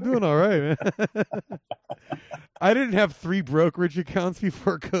insurance. I'm doing all right, man. I didn't have 3 brokerage accounts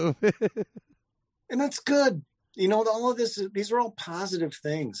before COVID. And that's good. You know, all of this, these are all positive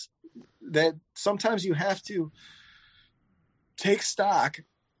things that sometimes you have to take stock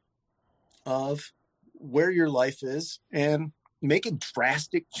of where your life is and make a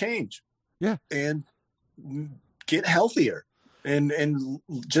drastic change. Yeah. And get healthier and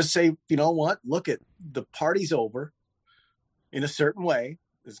just say, you know what, look, at the party's over in a certain way.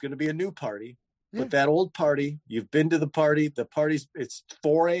 There's going to be a new party, but that old party, you've been to the party's, it's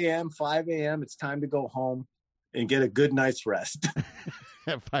 4 a.m., 5 a.m. It's time to go home and get a good night's rest.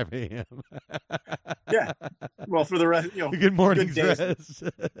 At 5 a.m. Yeah. Well, for the rest, you know, good morning's rest.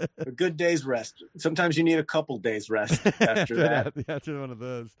 A good day's rest. Sometimes you need a couple days rest after that. After one of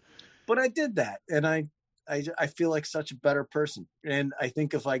those. But I did that, and I feel like such a better person. And I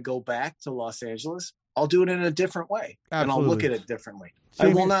think if I go back to Los Angeles, I'll do it in a different way. Absolutely. And I'll look at it differently. I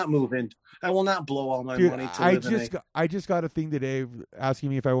will not move in. I will not blow all my money to live I just got a thing today asking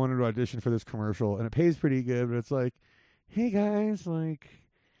me if I wanted to audition for this commercial, and it pays pretty good, but it's like, hey guys, like,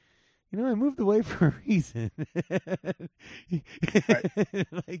 you know, I moved away for a reason.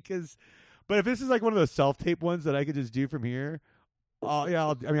 Like, but if this is like one of those self-tape ones that I could just do from here, oh yeah,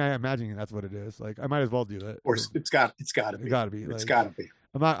 I mean, I imagine that's what it is. Like, I might as well do it. Or it's got to be. It's got to be. It's got to be.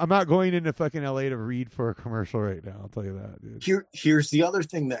 I'm not going into fucking LA to read for a commercial right now. I'll tell you that, dude. Here's the other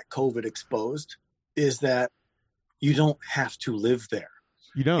thing that COVID exposed is that you don't have to live there.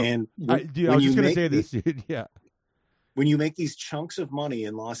 You don't. And I was just gonna say this, dude. Yeah. when you make these chunks of money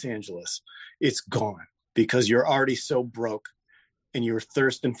in Los Angeles, it's gone because you're already so broke and you're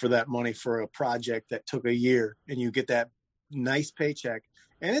thirsting for that money for a project that took a year, and you get that nice paycheck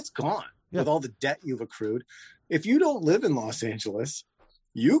and it's gone with all the debt you've accrued. If you don't live in Los Angeles,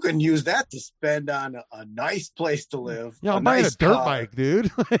 you can use that to spend on a nice place to live. Yeah, I'm buying a dirt bike, dude.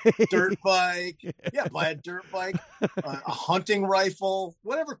 Dirt bike. Yeah, buy a dirt bike, a hunting rifle,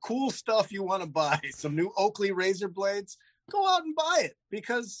 whatever cool stuff you want to buy. Some new Oakley razor blades. Go out and buy it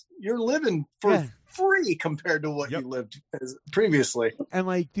because you're living for free compared to what you lived previously. And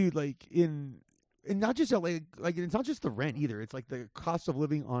like, dude, like and not just like it's not just the rent either. It's like the cost of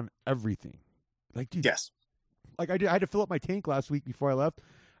living on everything. Like, dude. Yes. Like I had to fill up my tank last week before I left.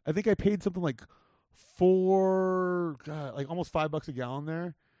 I think I paid something like almost $5 a gallon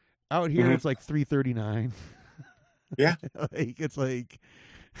there. Out here, it's like $3.39. Yeah, like it's like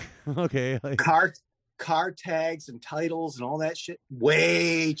okay, like car tags and titles and all that shit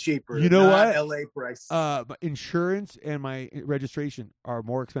way cheaper. You know what? LA price. Insurance and my registration are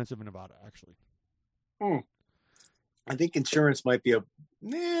more expensive in Nevada, actually. I think insurance might be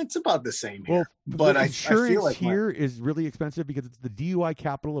it's about the same here. Well, but insurance I feel like here is really expensive because it's the DUI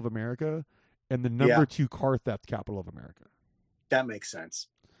capital of America and the number 2 car theft capital of America. That makes sense.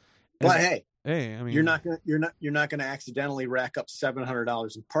 But hey, I mean, you're not gonna accidentally rack up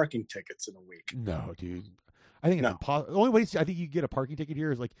 $700 in parking tickets in a week. No, dude. I think it's impossible. The only way I think you get a parking ticket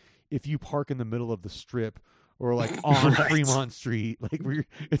here is like if you park in the middle of the strip or like on Fremont Street, like where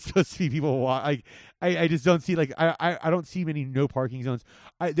it's supposed to be people walk. I just don't see I don't see many no parking zones.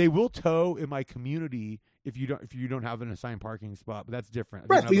 They will tow in my community if you don't have an assigned parking spot, but that's different.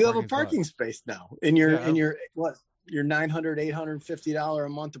 Right, but you have a parking space now in your your $900, $850 a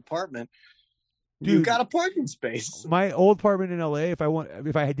month apartment. Dude, you got a parking space. My old apartment in LA, if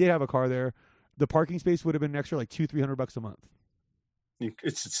I did have a car there, the parking space would have been an extra like $200-$300 a month.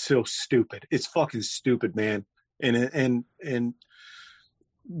 It's so stupid. It's fucking stupid, man. And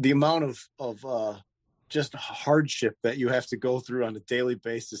the amount of just hardship that you have to go through on a daily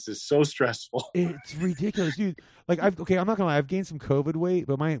basis is so stressful. It's ridiculous, dude. Like I'm not gonna lie, I've gained some COVID weight,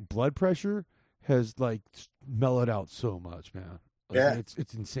 but my blood pressure has like mellowed out so much, man. Like,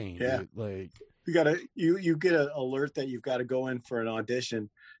 it's insane. Yeah, dude. Like you get an alert that you've got to go in for an audition.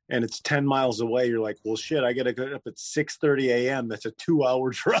 And it's 10 miles away. You're like, well, shit, I got to get up at 6:30 a.m. That's a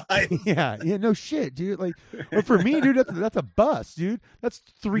 2-hour drive. Yeah, no shit, dude. Like, but for me, dude, that's a bus, dude. That's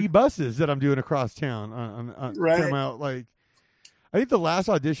 3 buses that I'm doing across town on right. Out. Like, I think the last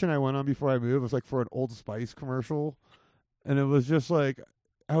audition I went on before I moved was like for an Old Spice commercial, and it was just like,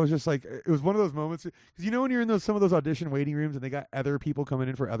 it was one of those moments because when you're in some of those audition waiting rooms and they got other people coming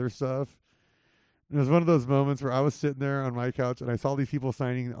in for other stuff. It was one of those moments where I was sitting there on my couch and I saw these people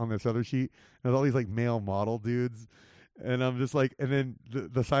signing on this other sheet. And there's all these like male model dudes. And I'm just like, and then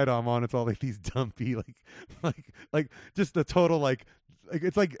the side I'm on, it's all like these dumpy, like just the total, like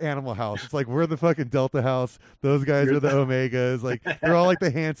it's like Animal House. It's like, we're the fucking Delta House. Those guys are the Omegas. Like, they're all like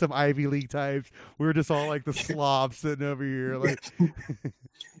the handsome Ivy League types. We're just all like the slobs sitting over here. Like,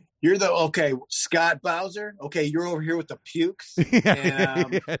 you're Scott Bowser. Okay, you're over here with the pukes. Yeah,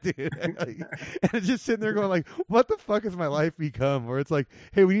 dude. And just sitting there going like, what the fuck has my life become? Where it's like,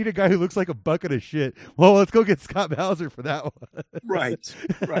 hey, we need a guy who looks like a bucket of shit. Well, let's go get Scott Bowser for that one. Right.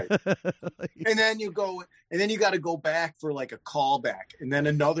 And then you got to go back for like a callback, and then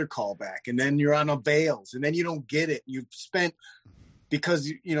another callback, and then you're on a bails, and then you don't get it. You've spent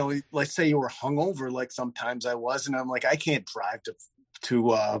because let's say you were hungover, like sometimes I was, and I'm like, I can't drive to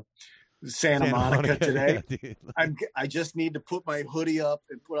Santa Monica today. Yeah, I just need to put my hoodie up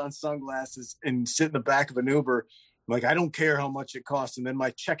and put on sunglasses and sit in the back of an Uber. Like, I don't care how much it costs. And then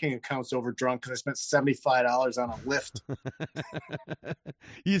my checking account's overdrawn because I spent $75 on a Lyft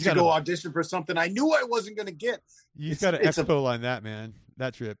to go audition for something I knew I wasn't going to get. You just got to expo line that, man.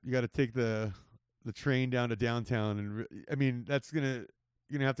 That trip. You got to take the train down to downtown. And I mean, that's going to,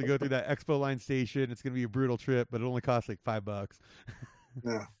 you're going to have to go through that expo line station. It's going to be a brutal trip, but it only costs like $5.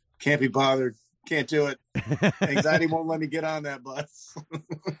 No, can't be bothered. Can't do it. Anxiety won't let me get on that bus.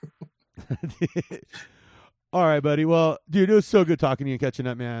 All right, buddy. Well, dude, it was so good talking to you and catching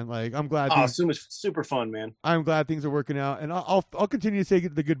up, man. Like, I'm glad. Super fun, man. I'm glad things are working out, and I'll continue to say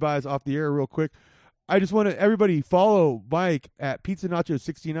the goodbyes off the air real quick. I just want to everybody follow Mike at Pizza Nacho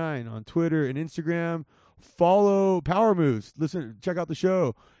 69 on Twitter and Instagram. Follow Power Moves. Listen, check out the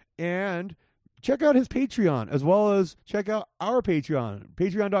show, and check out his Patreon, as well as check out our Patreon,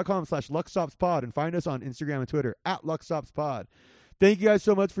 patreon.com/LuckStopsPod, and find us on Instagram and Twitter at LuckStopsPod. Thank you guys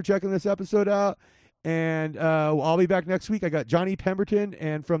so much for checking this episode out. And I'll be back next week. I got Johnny Pemberton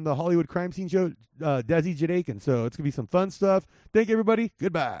and from the Hollywood Crime Scene Show, Desi Jadakin. So it's going to be some fun stuff. Thank you, everybody.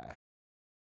 Goodbye.